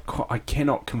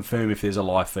cannot confirm if there's a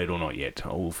live feed or not yet.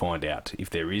 I will find out if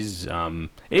there is. Even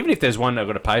if there's one I've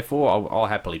got to pay for, I'll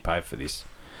happily pay for this,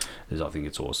 because I think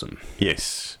it's awesome.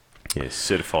 Yes,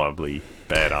 certifiably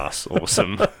badass,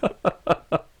 awesome.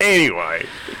 Anyway,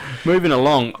 moving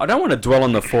along. I don't want to dwell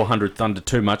on the 400 Thunder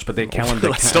too much, but their calendar.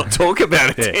 Let's not talk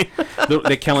about it. Look,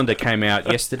 their calendar came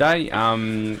out yesterday.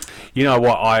 You know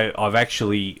what? I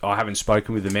haven't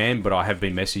spoken with the man, but I have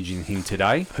been messaging him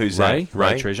today. Who's Ray? that?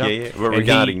 Ray Treasure. Yeah. Well,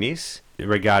 regarding this,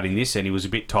 and he was a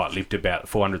bit tight-lipped about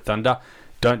 400 Thunder.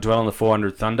 Don't dwell on the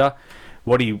 400 Thunder.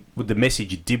 The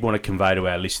message he did want to convey to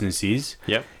our listeners is,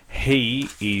 he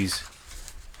is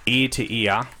ear to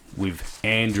ear with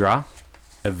Andra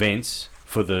events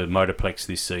for the Motorplex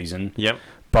this season.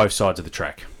 Both sides of the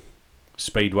track,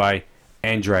 Speedway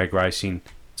and drag racing.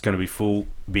 It's going to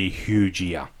be a huge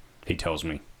year, he tells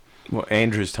me. Well,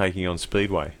 Andra's taking on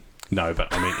Speedway. No, but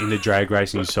I mean in the drag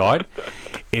racing side,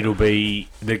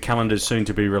 the calendar's soon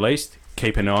to be released.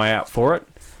 Keep an eye out for it.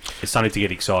 It's something to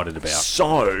get excited about.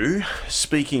 So,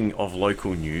 speaking of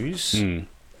local news,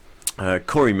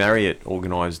 Corey Marriott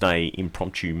organised a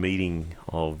impromptu meeting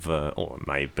of, or it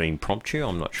may have been promptu,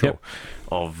 I'm not sure,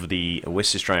 of the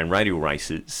West Australian radial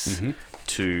races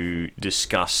to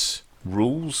discuss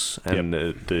rules and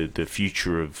the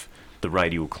future of the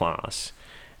radial class.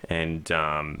 And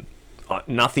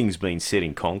nothing's been set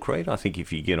in concrete. I think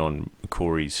if you get on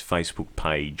Corey's Facebook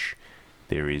page,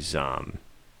 there is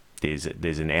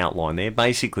there's an outline there.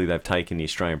 Basically, they've taken the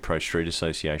Australian Pro Street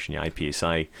Association, the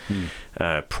APSA,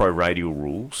 pro radial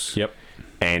rules.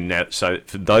 And so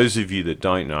for those of you that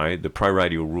don't know, the pro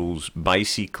radial rules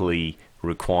basically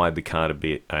require the car to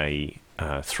be a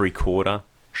three-quarter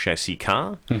chassis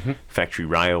car, factory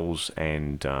rails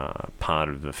and part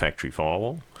of the factory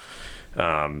firewall.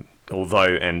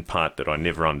 Although, and part that I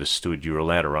never understood, you're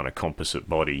allowed to run a composite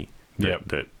body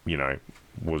that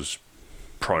was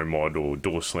Pro Mod or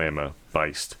Door Slammer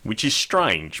based, which is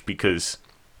strange because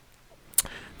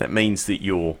that means that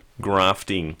you're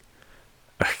grafting.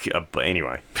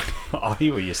 Anyway, I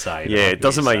hear what you're saying. Yeah, it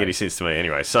doesn't make any sense to me.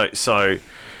 Anyway, so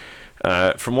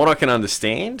from what I can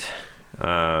understand,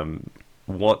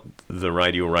 what the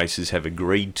radial racers have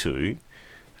agreed to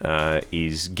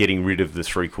is getting rid of the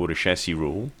three-quarter chassis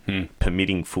rule,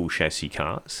 permitting full chassis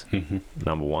cars,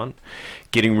 number one.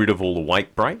 Getting rid of all the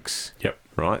weight brakes,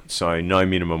 right? So no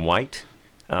minimum weight,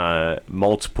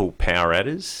 multiple power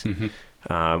adders,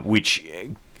 which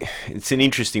it's an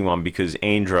interesting one because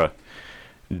Andra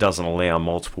doesn't allow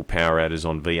multiple power adders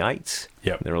on V8s.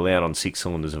 They're allowed on 6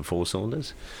 cylinders and 4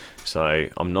 cylinders. So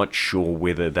I'm not sure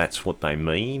whether that's what they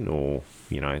mean or...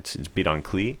 it's a bit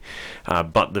unclear.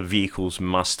 But the vehicles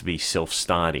must be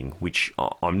self-starting, which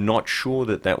I'm not sure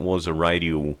that was a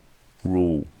radial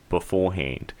rule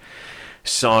beforehand.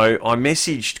 So I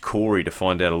messaged Corey to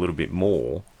find out a little bit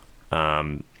more.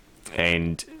 And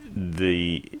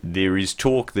there is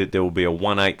talk that there will be a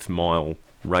 1/8 mile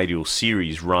radial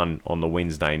series run on the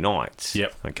Wednesday nights.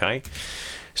 Okay.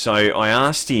 So I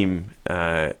asked him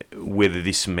whether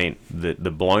this meant that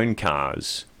the blown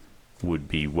cars would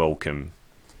be welcome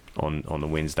on the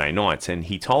Wednesday nights, and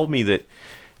he told me that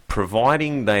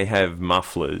providing they have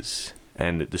mufflers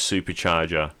and that the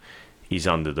supercharger is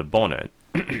under the bonnet,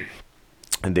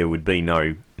 and there would be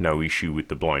no issue with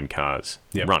the blown cars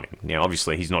running. Now,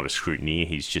 obviously, he's not a scrutineer;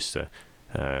 he's just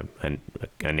an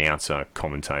announcer,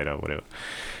 commentator, whatever.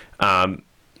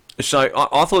 So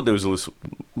I thought there was a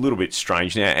little bit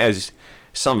strange. Now, as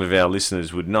some of our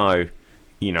listeners would know,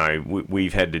 you know,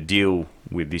 we've had to deal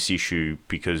with this issue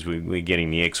because we're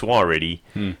getting the XY ready,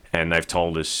 and they've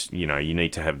told us, you know, you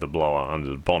need to have the blower under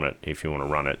the bonnet if you want to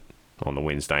run it on the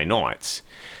Wednesday nights.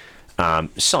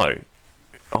 So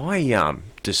I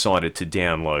decided to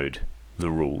download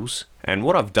the rules, and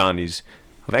what I've done is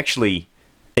I've actually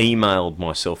emailed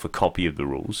myself a copy of the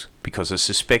rules because I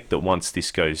suspect that once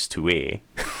this goes to air,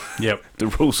 the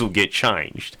rules will get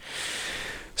changed.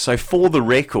 So for the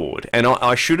record, and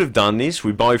I should have done this,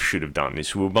 we both should have done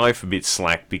this, we were both a bit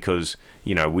slack because,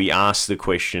 you know, we asked the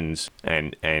questions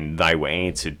and they were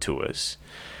answered to us.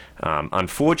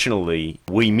 Unfortunately,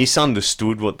 we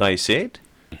misunderstood what they said.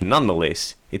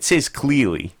 Nonetheless, it says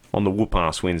clearly on the Whoop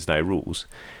Ass Wednesday rules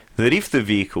that if the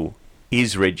vehicle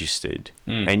is registered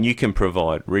and you can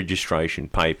provide registration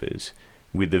papers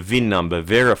with the VIN number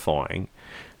verifying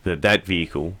that that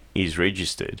vehicle is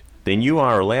registered, then you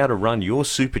are allowed to run your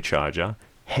supercharger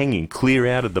hanging clear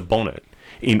out of the bonnet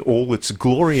in all its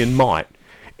glory and might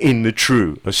in the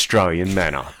true Australian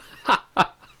manner.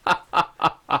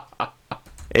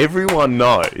 Everyone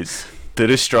knows that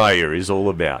Australia is all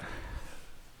about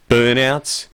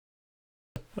burnouts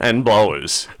and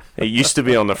blowers. It used to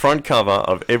be on the front cover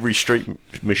of every Street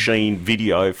Machine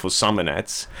video for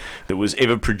Summernats that was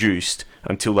ever produced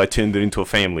until they turned it into a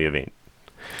family event.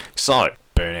 So,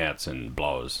 burnouts and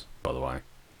blowers, by the way.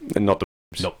 And not the...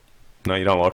 Nope. No, you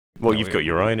don't like... Well, you've got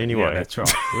your own anyway. Yeah, that's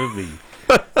right. We'll be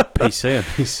PC on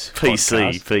this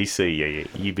PC, yeah.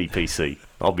 You be PC.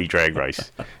 I'll be drag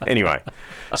race. Anyway,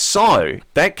 so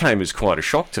that came as quite a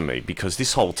shock to me because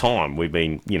this whole time we've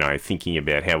been, you know, thinking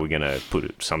about how we're going to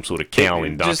put some sort of cowl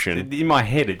induction. In my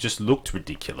head, it just looked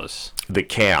ridiculous. The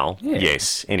cowl,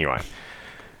 yes. Anyway,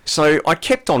 so I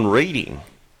kept on reading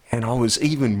and I was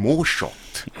even more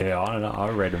shocked. Yeah, I don't know. I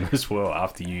read them as well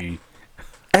after you...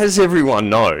 As everyone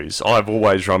knows, I've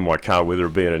always run my car, whether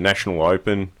it be at a National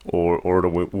Open or at a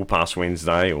Whoop Ass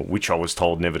Wednesday, or which I was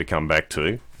told never to come back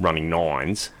to, running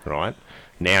 9s, right?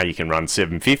 Now you can run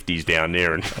 750s down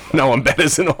there and no one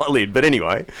batters an eyelid. But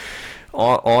anyway,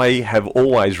 I have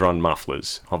always run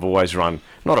mufflers. I've always run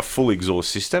not a full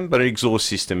exhaust system, but an exhaust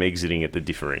system exiting at the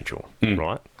differential,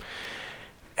 right?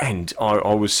 And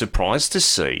I was surprised to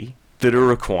see that a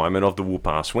requirement of the Whoop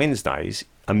Ass Wednesdays,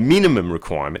 a minimum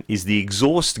requirement, is the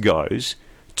exhaust goes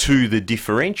to the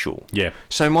differential. Yeah.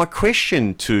 So my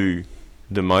question to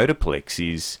the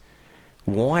Motorplex is,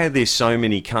 why are there so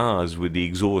many cars with the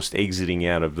exhaust exiting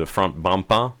out of the front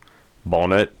bumper,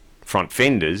 bonnet, front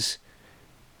fenders,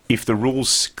 if the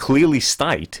rules clearly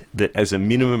state that as a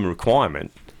minimum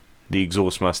requirement, the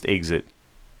exhaust must exit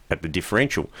at the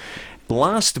differential?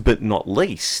 Last but not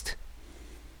least,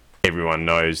 everyone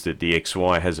knows that the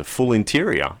XY has a full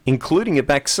interior, including a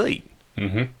back seat.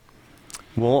 Mm-hmm.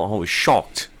 Well, I was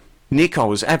shocked. Nick, I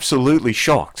was absolutely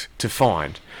shocked to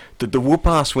find that the Whoop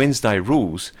Ass Wednesday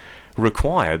rules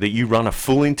require that you run a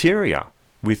full interior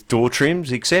with door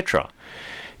trims, etc.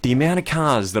 The amount of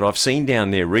cars that I've seen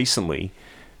down there recently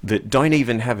that don't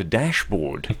even have a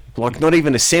dashboard, like not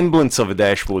even a semblance of a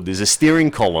dashboard. There's a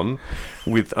steering column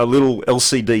with a little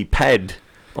LCD pad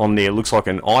on there, looks like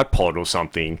an iPod or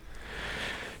something.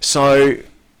 So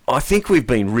I think we've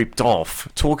been ripped off.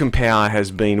 Talking Power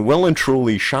has been well and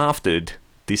truly shafted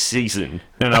this season.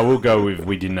 No, we'll go with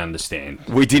we didn't understand.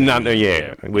 We didn't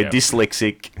understand, We're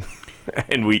dyslexic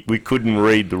and we couldn't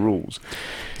read the rules.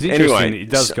 It's interesting, it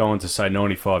does go on to say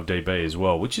 95 dB as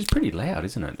well, which is pretty loud,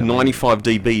 isn't it? 95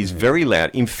 dB is very loud.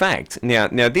 In fact,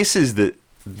 now this is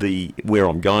the where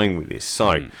I'm going with this.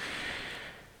 So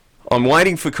I'm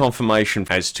waiting for confirmation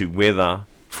as to whether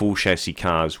full chassis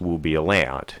cars will be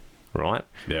allowed, right?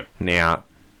 Yeah. Now,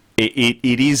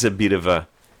 it is a bit of a,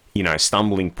 you know,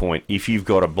 stumbling point if you've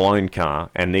got a blown car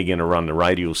and they're going to run the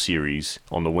radial series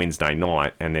on the Wednesday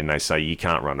night and then they say you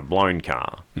can't run a blown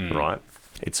car, right?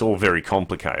 It's all very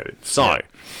complicated. So,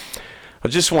 I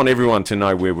just want everyone to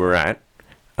know where we're at.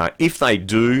 If they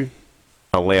do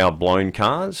allow blown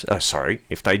cars,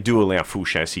 if they do allow full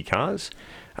chassis cars,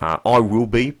 I will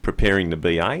be preparing the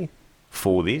BA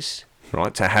for this,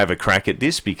 right, to have a crack at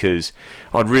this, because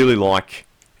I'd really like,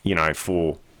 you know,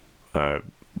 for a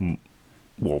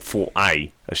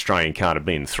Australian car to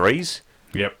be in 3s.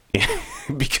 Yep.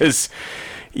 Because,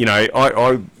 you know,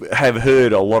 I have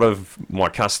heard a lot of my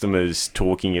customers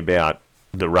talking about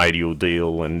the radial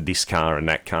deal and this car and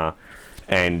that car,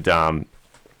 and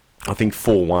I think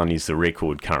 4-1 is the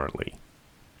record currently.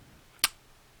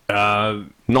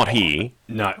 Not here.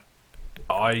 No.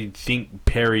 I think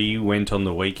Perry went on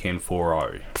the weekend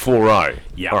 4-0. 4-0.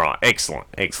 Yeah. All right. Excellent.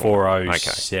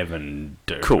 4-0-7.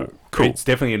 Okay. Cool. It's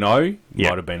definitely an O. Yeah.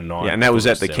 Might have been an O. Yeah, and that was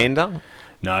at the Kenda?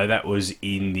 No, that was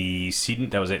in the Sydney.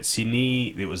 That was at Sydney.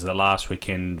 It was the last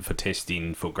weekend for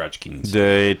testing for Grudge Kings.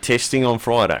 The testing on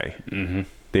Friday. Mm-hmm.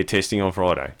 They're testing on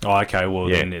Friday. Oh, okay. Well,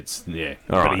 then it's All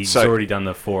but right. he's already done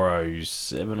the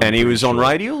 4:07. And he was on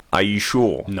radial. Are you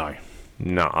sure? No.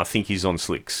 I think he's on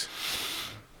slicks.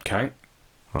 Okay.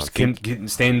 Can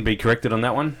Stan be corrected on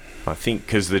that one? I think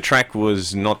because the track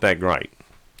was not that great.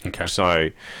 Okay. So,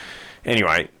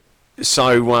 anyway,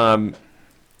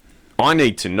 I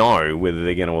need to know whether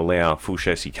they're going to allow full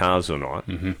chassis cars or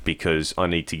not, because I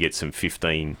need to get some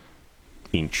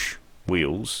 15-inch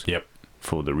wheels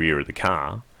for the rear of the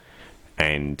car,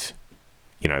 and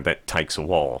that takes a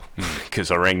while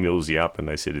because I rang Millsy up and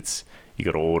they said you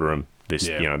got to order them.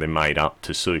 They're made up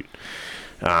to suit.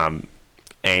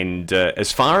 And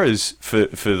as far as for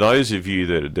those of you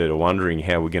that are wondering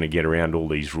how we're going to get around all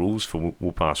these rules for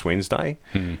Whoop Ass Wednesday,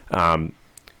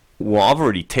 well, I've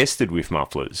already tested with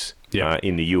mufflers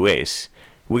in the US.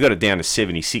 We got it down to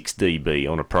 76 dB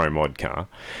on a Pro Mod car,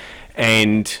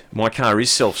 and my car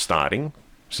is self-starting,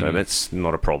 so that's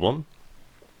not a problem.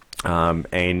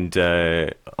 And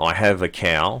I have a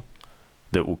cowl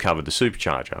that will cover the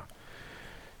supercharger.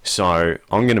 So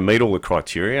I'm going to meet all the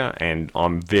criteria, and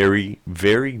I'm very,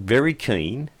 very, very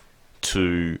keen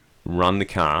to run the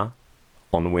car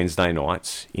on the Wednesday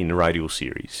nights in the Radial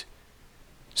Series.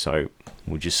 So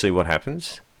we'll just see what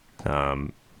happens.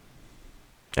 And,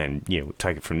 we'll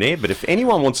take it from there. But if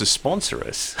anyone wants to sponsor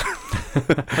us...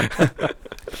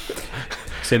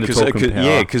 Send the Talking Power.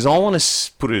 Yeah, because I want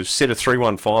to put a set of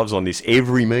 315s on this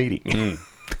every meeting.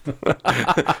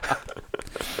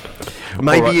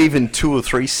 Maybe even 2 or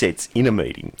 3 sets in a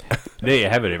meeting. There you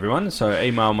have it, everyone. So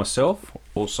email myself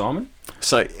or Simon.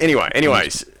 So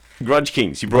anyways, Grudge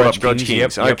Kings. You brought up Grudge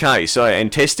Kings. Yep. Okay, so and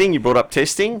testing. You brought up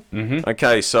testing. Mm-hmm.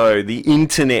 Okay, so the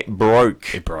internet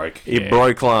broke. It broke. It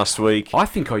broke last week. I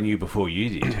think I knew before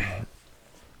you did.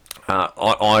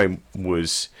 I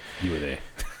was. You were there.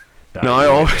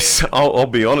 No, I'll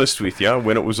be honest with you.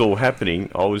 When it was all happening,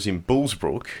 I was in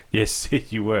Bullsbrook. Yes,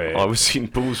 you were. I was in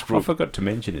Bullsbrook. I forgot to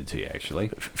mention it to you, actually.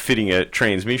 Fitting a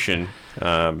transmission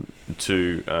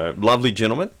to a lovely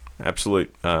gentleman,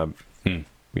 absolute,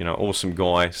 awesome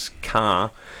guy's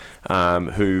car,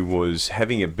 who was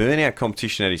having a burnout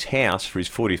competition at his house for his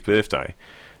 40th birthday.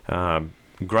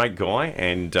 Great guy,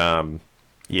 and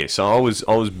so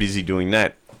I was busy doing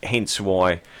that. Hence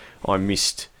why I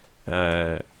missed.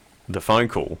 The phone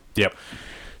call. Yep.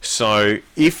 So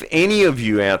if any of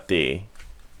you out there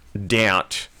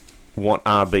doubt what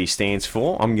RB stands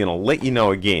for, I'm going to let you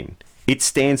know again. It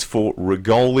stands for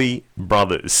Rigoli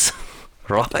Brothers,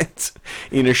 right?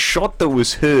 In a shot that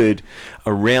was heard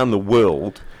around the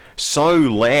world so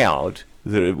loud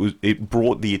that it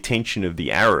brought the attention of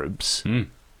the Arabs.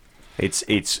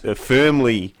 It's a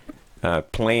firmly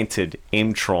planted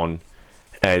M-Tron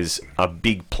as a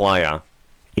big player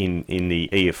in the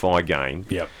EFI game.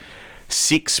 Yep.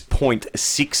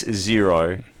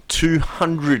 6.60,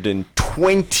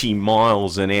 220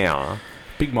 miles an hour.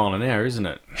 Big mile an hour, isn't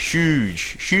it?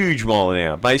 Huge mile an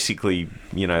hour. Basically,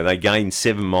 they gained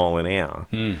 7 mile an hour.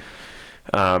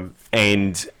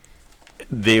 And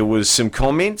there was some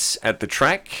comments at the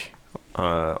track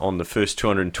on the first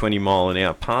 220 mile an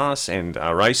hour pass, and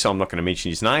a racer, I'm not going to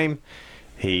mention his name,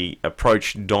 he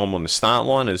approached Dom on the start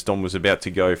line as Dom was about to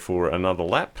go for another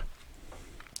lap,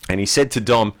 and he said to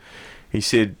Dom, he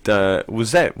said,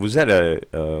 "Was that a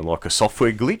like a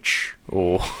software glitch,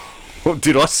 or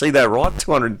did I see that right?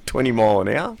 220 mile an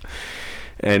hour?"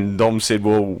 And Dom said,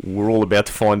 "Well, we're all about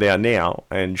to find out now."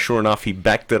 And sure enough, he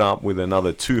backed it up with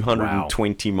another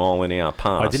 220 mile an hour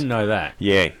pass. I didn't know that.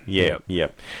 Yeah.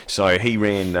 So he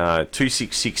ran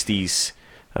 2660s,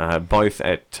 both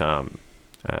at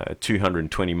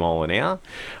 220 mile an hour.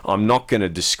 I'm not going to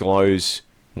disclose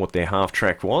what their half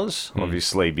track was,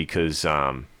 obviously, because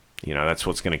that's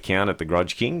what's going to count at the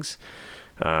Grudge Kings.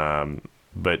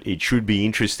 But it should be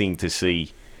interesting to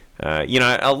see.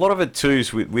 A lot of it too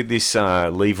is with this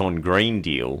Levon Green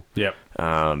deal. Yep.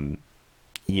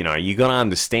 You got to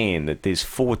understand that there's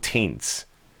 4 tenths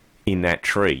in that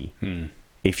tree.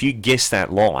 If you guess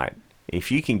that light,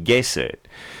 if you can guess it,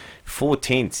 4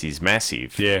 tenths is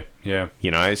massive. Yeah.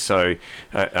 So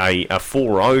a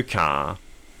 4.0 car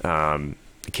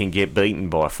can get beaten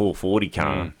by a 440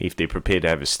 car if they're prepared to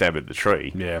have a stab at the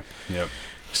tree. Yeah.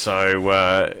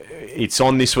 So it's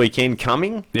on this weekend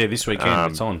coming. Yeah, this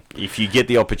weekend it's on. If you get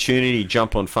the opportunity,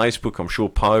 jump on Facebook. I'm sure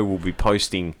Poe will be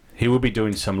posting. He will be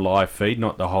doing some live feed,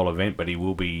 not the whole event, but he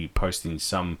will be posting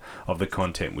some of the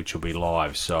content which will be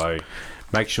live. So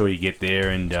make sure you get there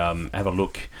and have a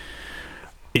look.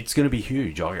 It's going to be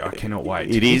huge. I cannot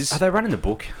wait. It is. Are they running the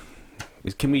book?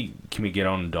 Can we get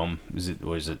on, Dom? Is it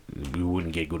we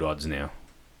wouldn't get good odds now?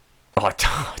 I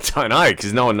don't know,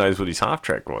 because no one knows what his half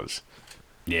track was.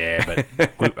 Yeah, but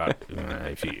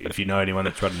if you know anyone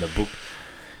that's running the book,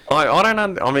 I don't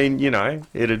know. I mean,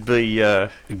 it'd be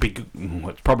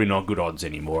it's probably not good odds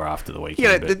anymore after the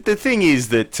weekend. Yeah, the thing is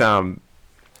that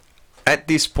at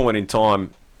this point in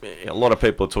time, a lot of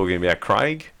people are talking about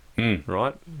Craig,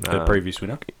 right? The previous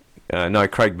winner. No,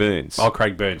 Craig Burns. Oh,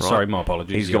 Craig Burns. Right? Sorry, my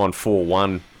apologies. He's gone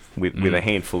 4-1 with a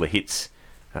handful of hits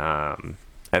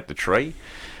at the tree.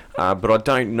 But I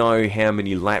don't know how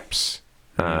many laps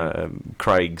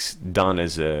Craig's done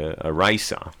as a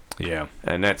racer. Yeah.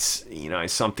 And that's,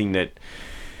 something that,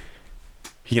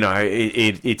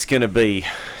 it's going to be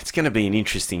an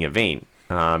interesting event.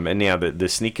 And now the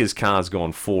Snickers car's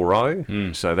gone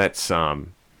 4-0, so that's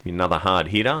another hard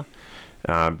hitter.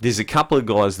 There's a couple of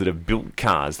guys that have built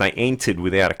cars. They entered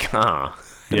without a car.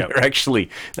 Yeah. They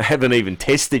haven't even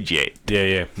tested yet.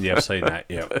 Yeah, I've seen that.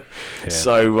 Yeah.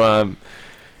 So,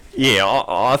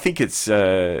 I think it's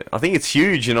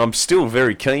huge, and I'm still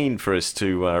very keen for us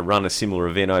to run a similar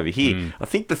event over here. I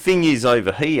think the thing is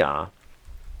over here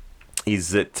is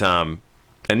that, and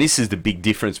this is the big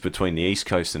difference between the East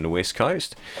Coast and the West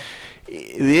Coast.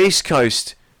 The East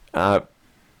Coast,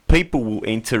 people will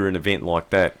enter an event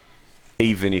like that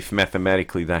even if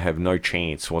mathematically they have no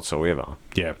chance whatsoever.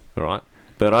 Yeah. All right?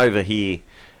 But over here,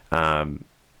 they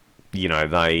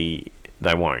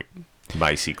won't.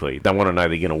 Basically, they want to know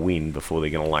they're going to win before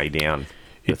they're going to lay down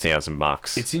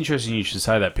 $1,000. It's interesting you should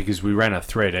say that, because we ran a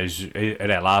thread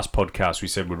at our last podcast. We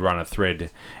said we'd run a thread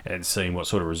and seeing what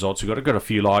sort of results we got. It got a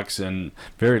few likes and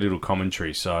very little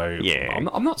commentary. So yeah,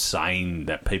 I'm not saying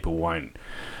that people won't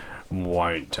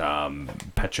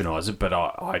patronise it, but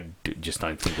I just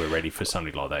don't think we're ready for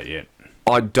something like that yet.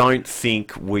 I don't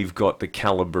think we've got the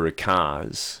calibre of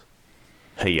cars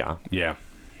here. Yeah.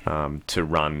 To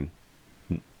run,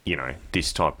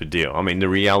 this type of deal. I mean, the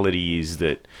reality is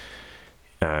that,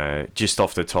 just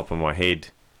off the top of my head,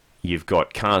 you've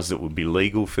got cars that would be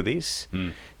legal for this.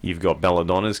 You've got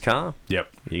Belladonna's car. Yep.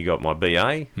 You got my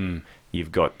BA.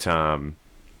 You've got the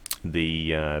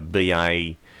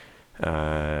BA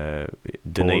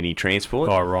Danini Transport.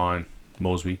 Oh, Ryan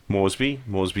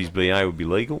Moresby's BA would be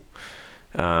legal.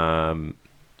 Wouldn't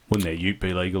their Ute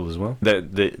be legal as well?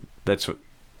 That's what.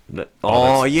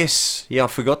 Yes. Yeah, I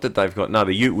forgot that they've got... No,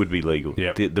 the Ute would be legal.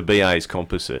 Yep. The BA is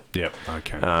composite. Yep,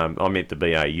 okay. I meant the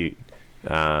BA Ute.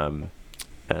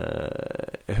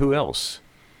 Who else?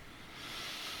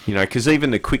 Because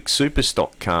even the quick super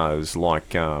stock cars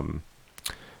like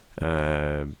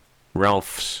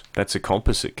Ralph's, that's a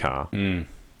composite car.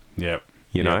 Yep.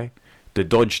 You know? The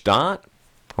Dodge Dart,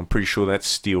 I'm pretty sure that's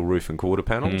steel roof and quarter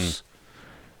panels.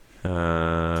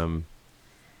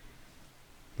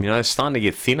 It's starting to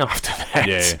get thin after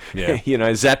that.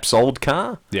 Yeah. Zap's old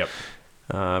car. Yep.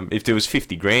 If there was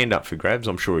 $50,000 up for grabs,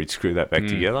 I'm sure he'd screw that back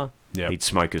together. Yep. He'd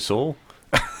smoke us all.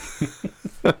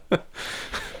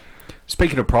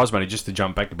 Speaking of prize money, just to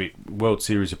jump back a bit, World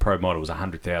Series of Pro Model was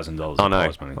 $100,000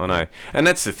 prize money. I know. And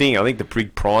that's the thing. I think the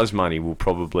big prize money will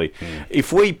probably...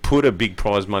 If we put a big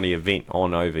prize money event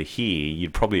on over here,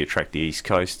 you'd probably attract the East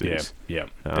Coasters. Yeah,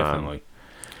 definitely.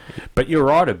 But you're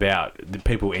right about the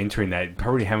people entering that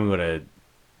probably haven't got a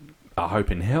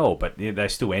hope in hell, but they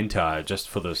still enter just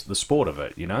for the sport of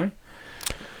it, Yeah,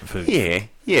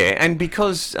 and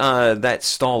because that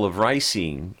style of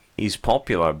racing is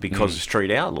popular because of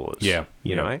Street Outlaws. Yeah,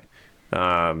 you know.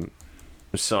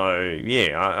 So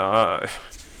yeah,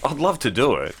 I'd love to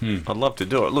do it. I'd love to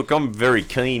do it. Look, I'm very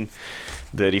keen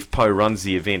that if Poe runs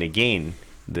the event again,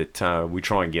 that we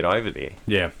try and get over there.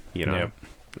 Yeah,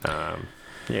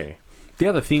 Yeah. The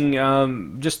other thing,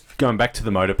 just going back to the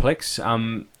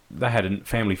Motorplex, they had a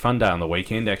family fun day on the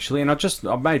weekend actually, and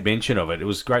I made mention of it. It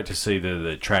was great to see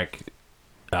the track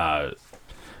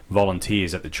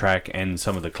volunteers at the track, and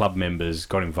some of the club members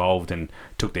got involved and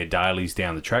took their dailies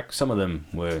down the track. Some of them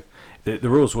were... The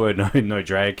rules were no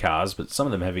drag cars, but some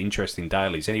of them have interesting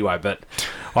dailies anyway. But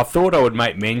I thought I would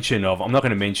make mention of... I'm not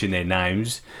going to mention their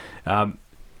names.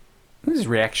 This is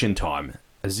reaction time.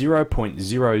 A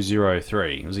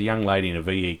 0.003. It was a young lady in a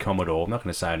VE Commodore. I'm not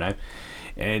going to say her name.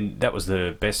 And that was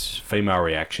the best female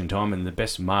reaction time, and the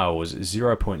best male was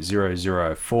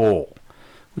 0.004,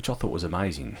 which I thought was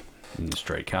amazing in the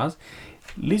street cars.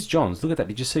 Liz Johns, look at that.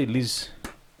 Did you see Liz,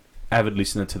 avid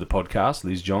listener to the podcast,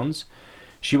 Liz Johns?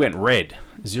 She went red,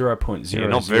 0.0. Yeah,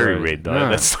 not very red, though. No.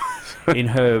 That's in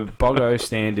her Bogo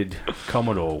standard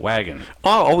Commodore wagon.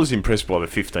 I was impressed by the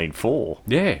 15.4.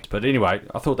 Yeah, but anyway,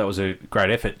 I thought that was a great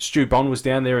effort. Stu Bond was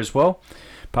down there as well,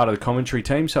 part of the commentary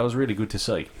team, so it was really good to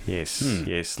see. Yes,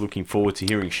 yes. Looking forward to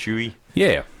hearing Stewie.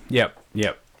 Yeah, yep.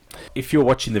 If you're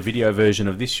watching the video version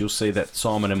of this, you'll see that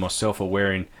Simon and myself are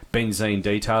wearing Benzene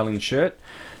Detailing shirt.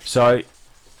 So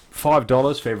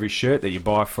 $5 for every shirt that you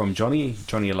buy from Johnny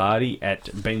Alardi at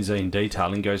Benzene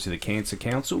Detailing goes to the Cancer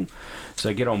Council.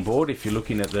 So get on board if you're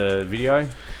looking at the video.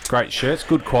 Great shirts,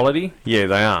 good quality. Yeah,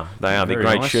 they are. They're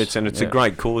great nice shirts, and it's a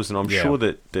great cause. And I'm sure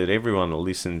that everyone that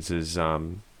listens has,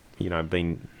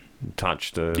 been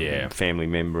touched, a family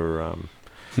member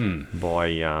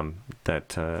by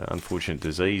that unfortunate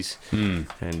disease,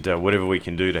 and whatever we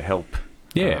can do to help.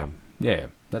 Yeah,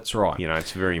 that's right.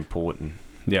 It's very important.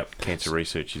 Yep. Cancer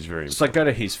research is very important. So go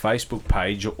to his Facebook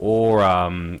page or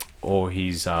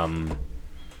his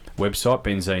website,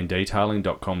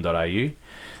 benzenedetailing.com.au,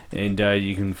 and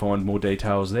you can find more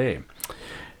details there.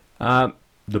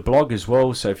 The blog as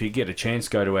well, so if you get a chance,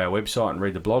 go to our website and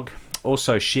read the blog.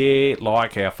 Also share,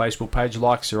 like our Facebook page.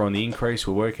 Likes are on the increase.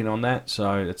 We're working on that,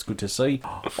 so that's good to see.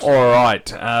 All right,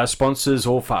 sponsors: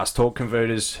 All Fast Torque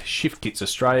Converters, Shift Kits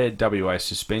Australia, WA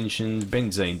Suspensions,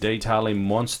 Benzene Detailing,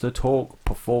 Monster Torque,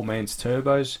 Performance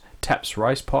Turbos, Taps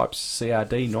Race Pipes,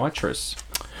 CRD Nitrous.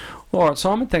 All right,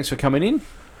 Simon, thanks for coming in.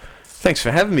 Thanks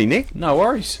for having me, Nick. No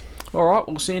worries. All right,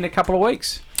 we'll see you in a couple of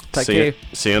weeks. Take care.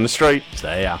 See you on the street.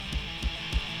 See ya.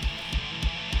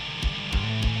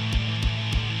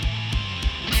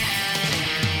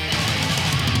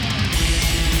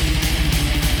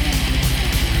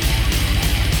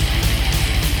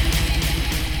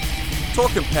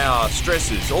 Talk and Power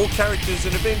stresses all characters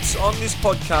and events on this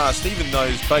podcast, even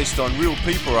those based on real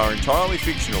people, are entirely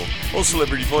fictional. All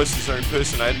celebrity voices are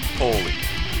impersonated poorly.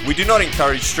 We do not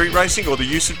encourage street racing or the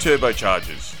use of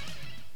turbochargers.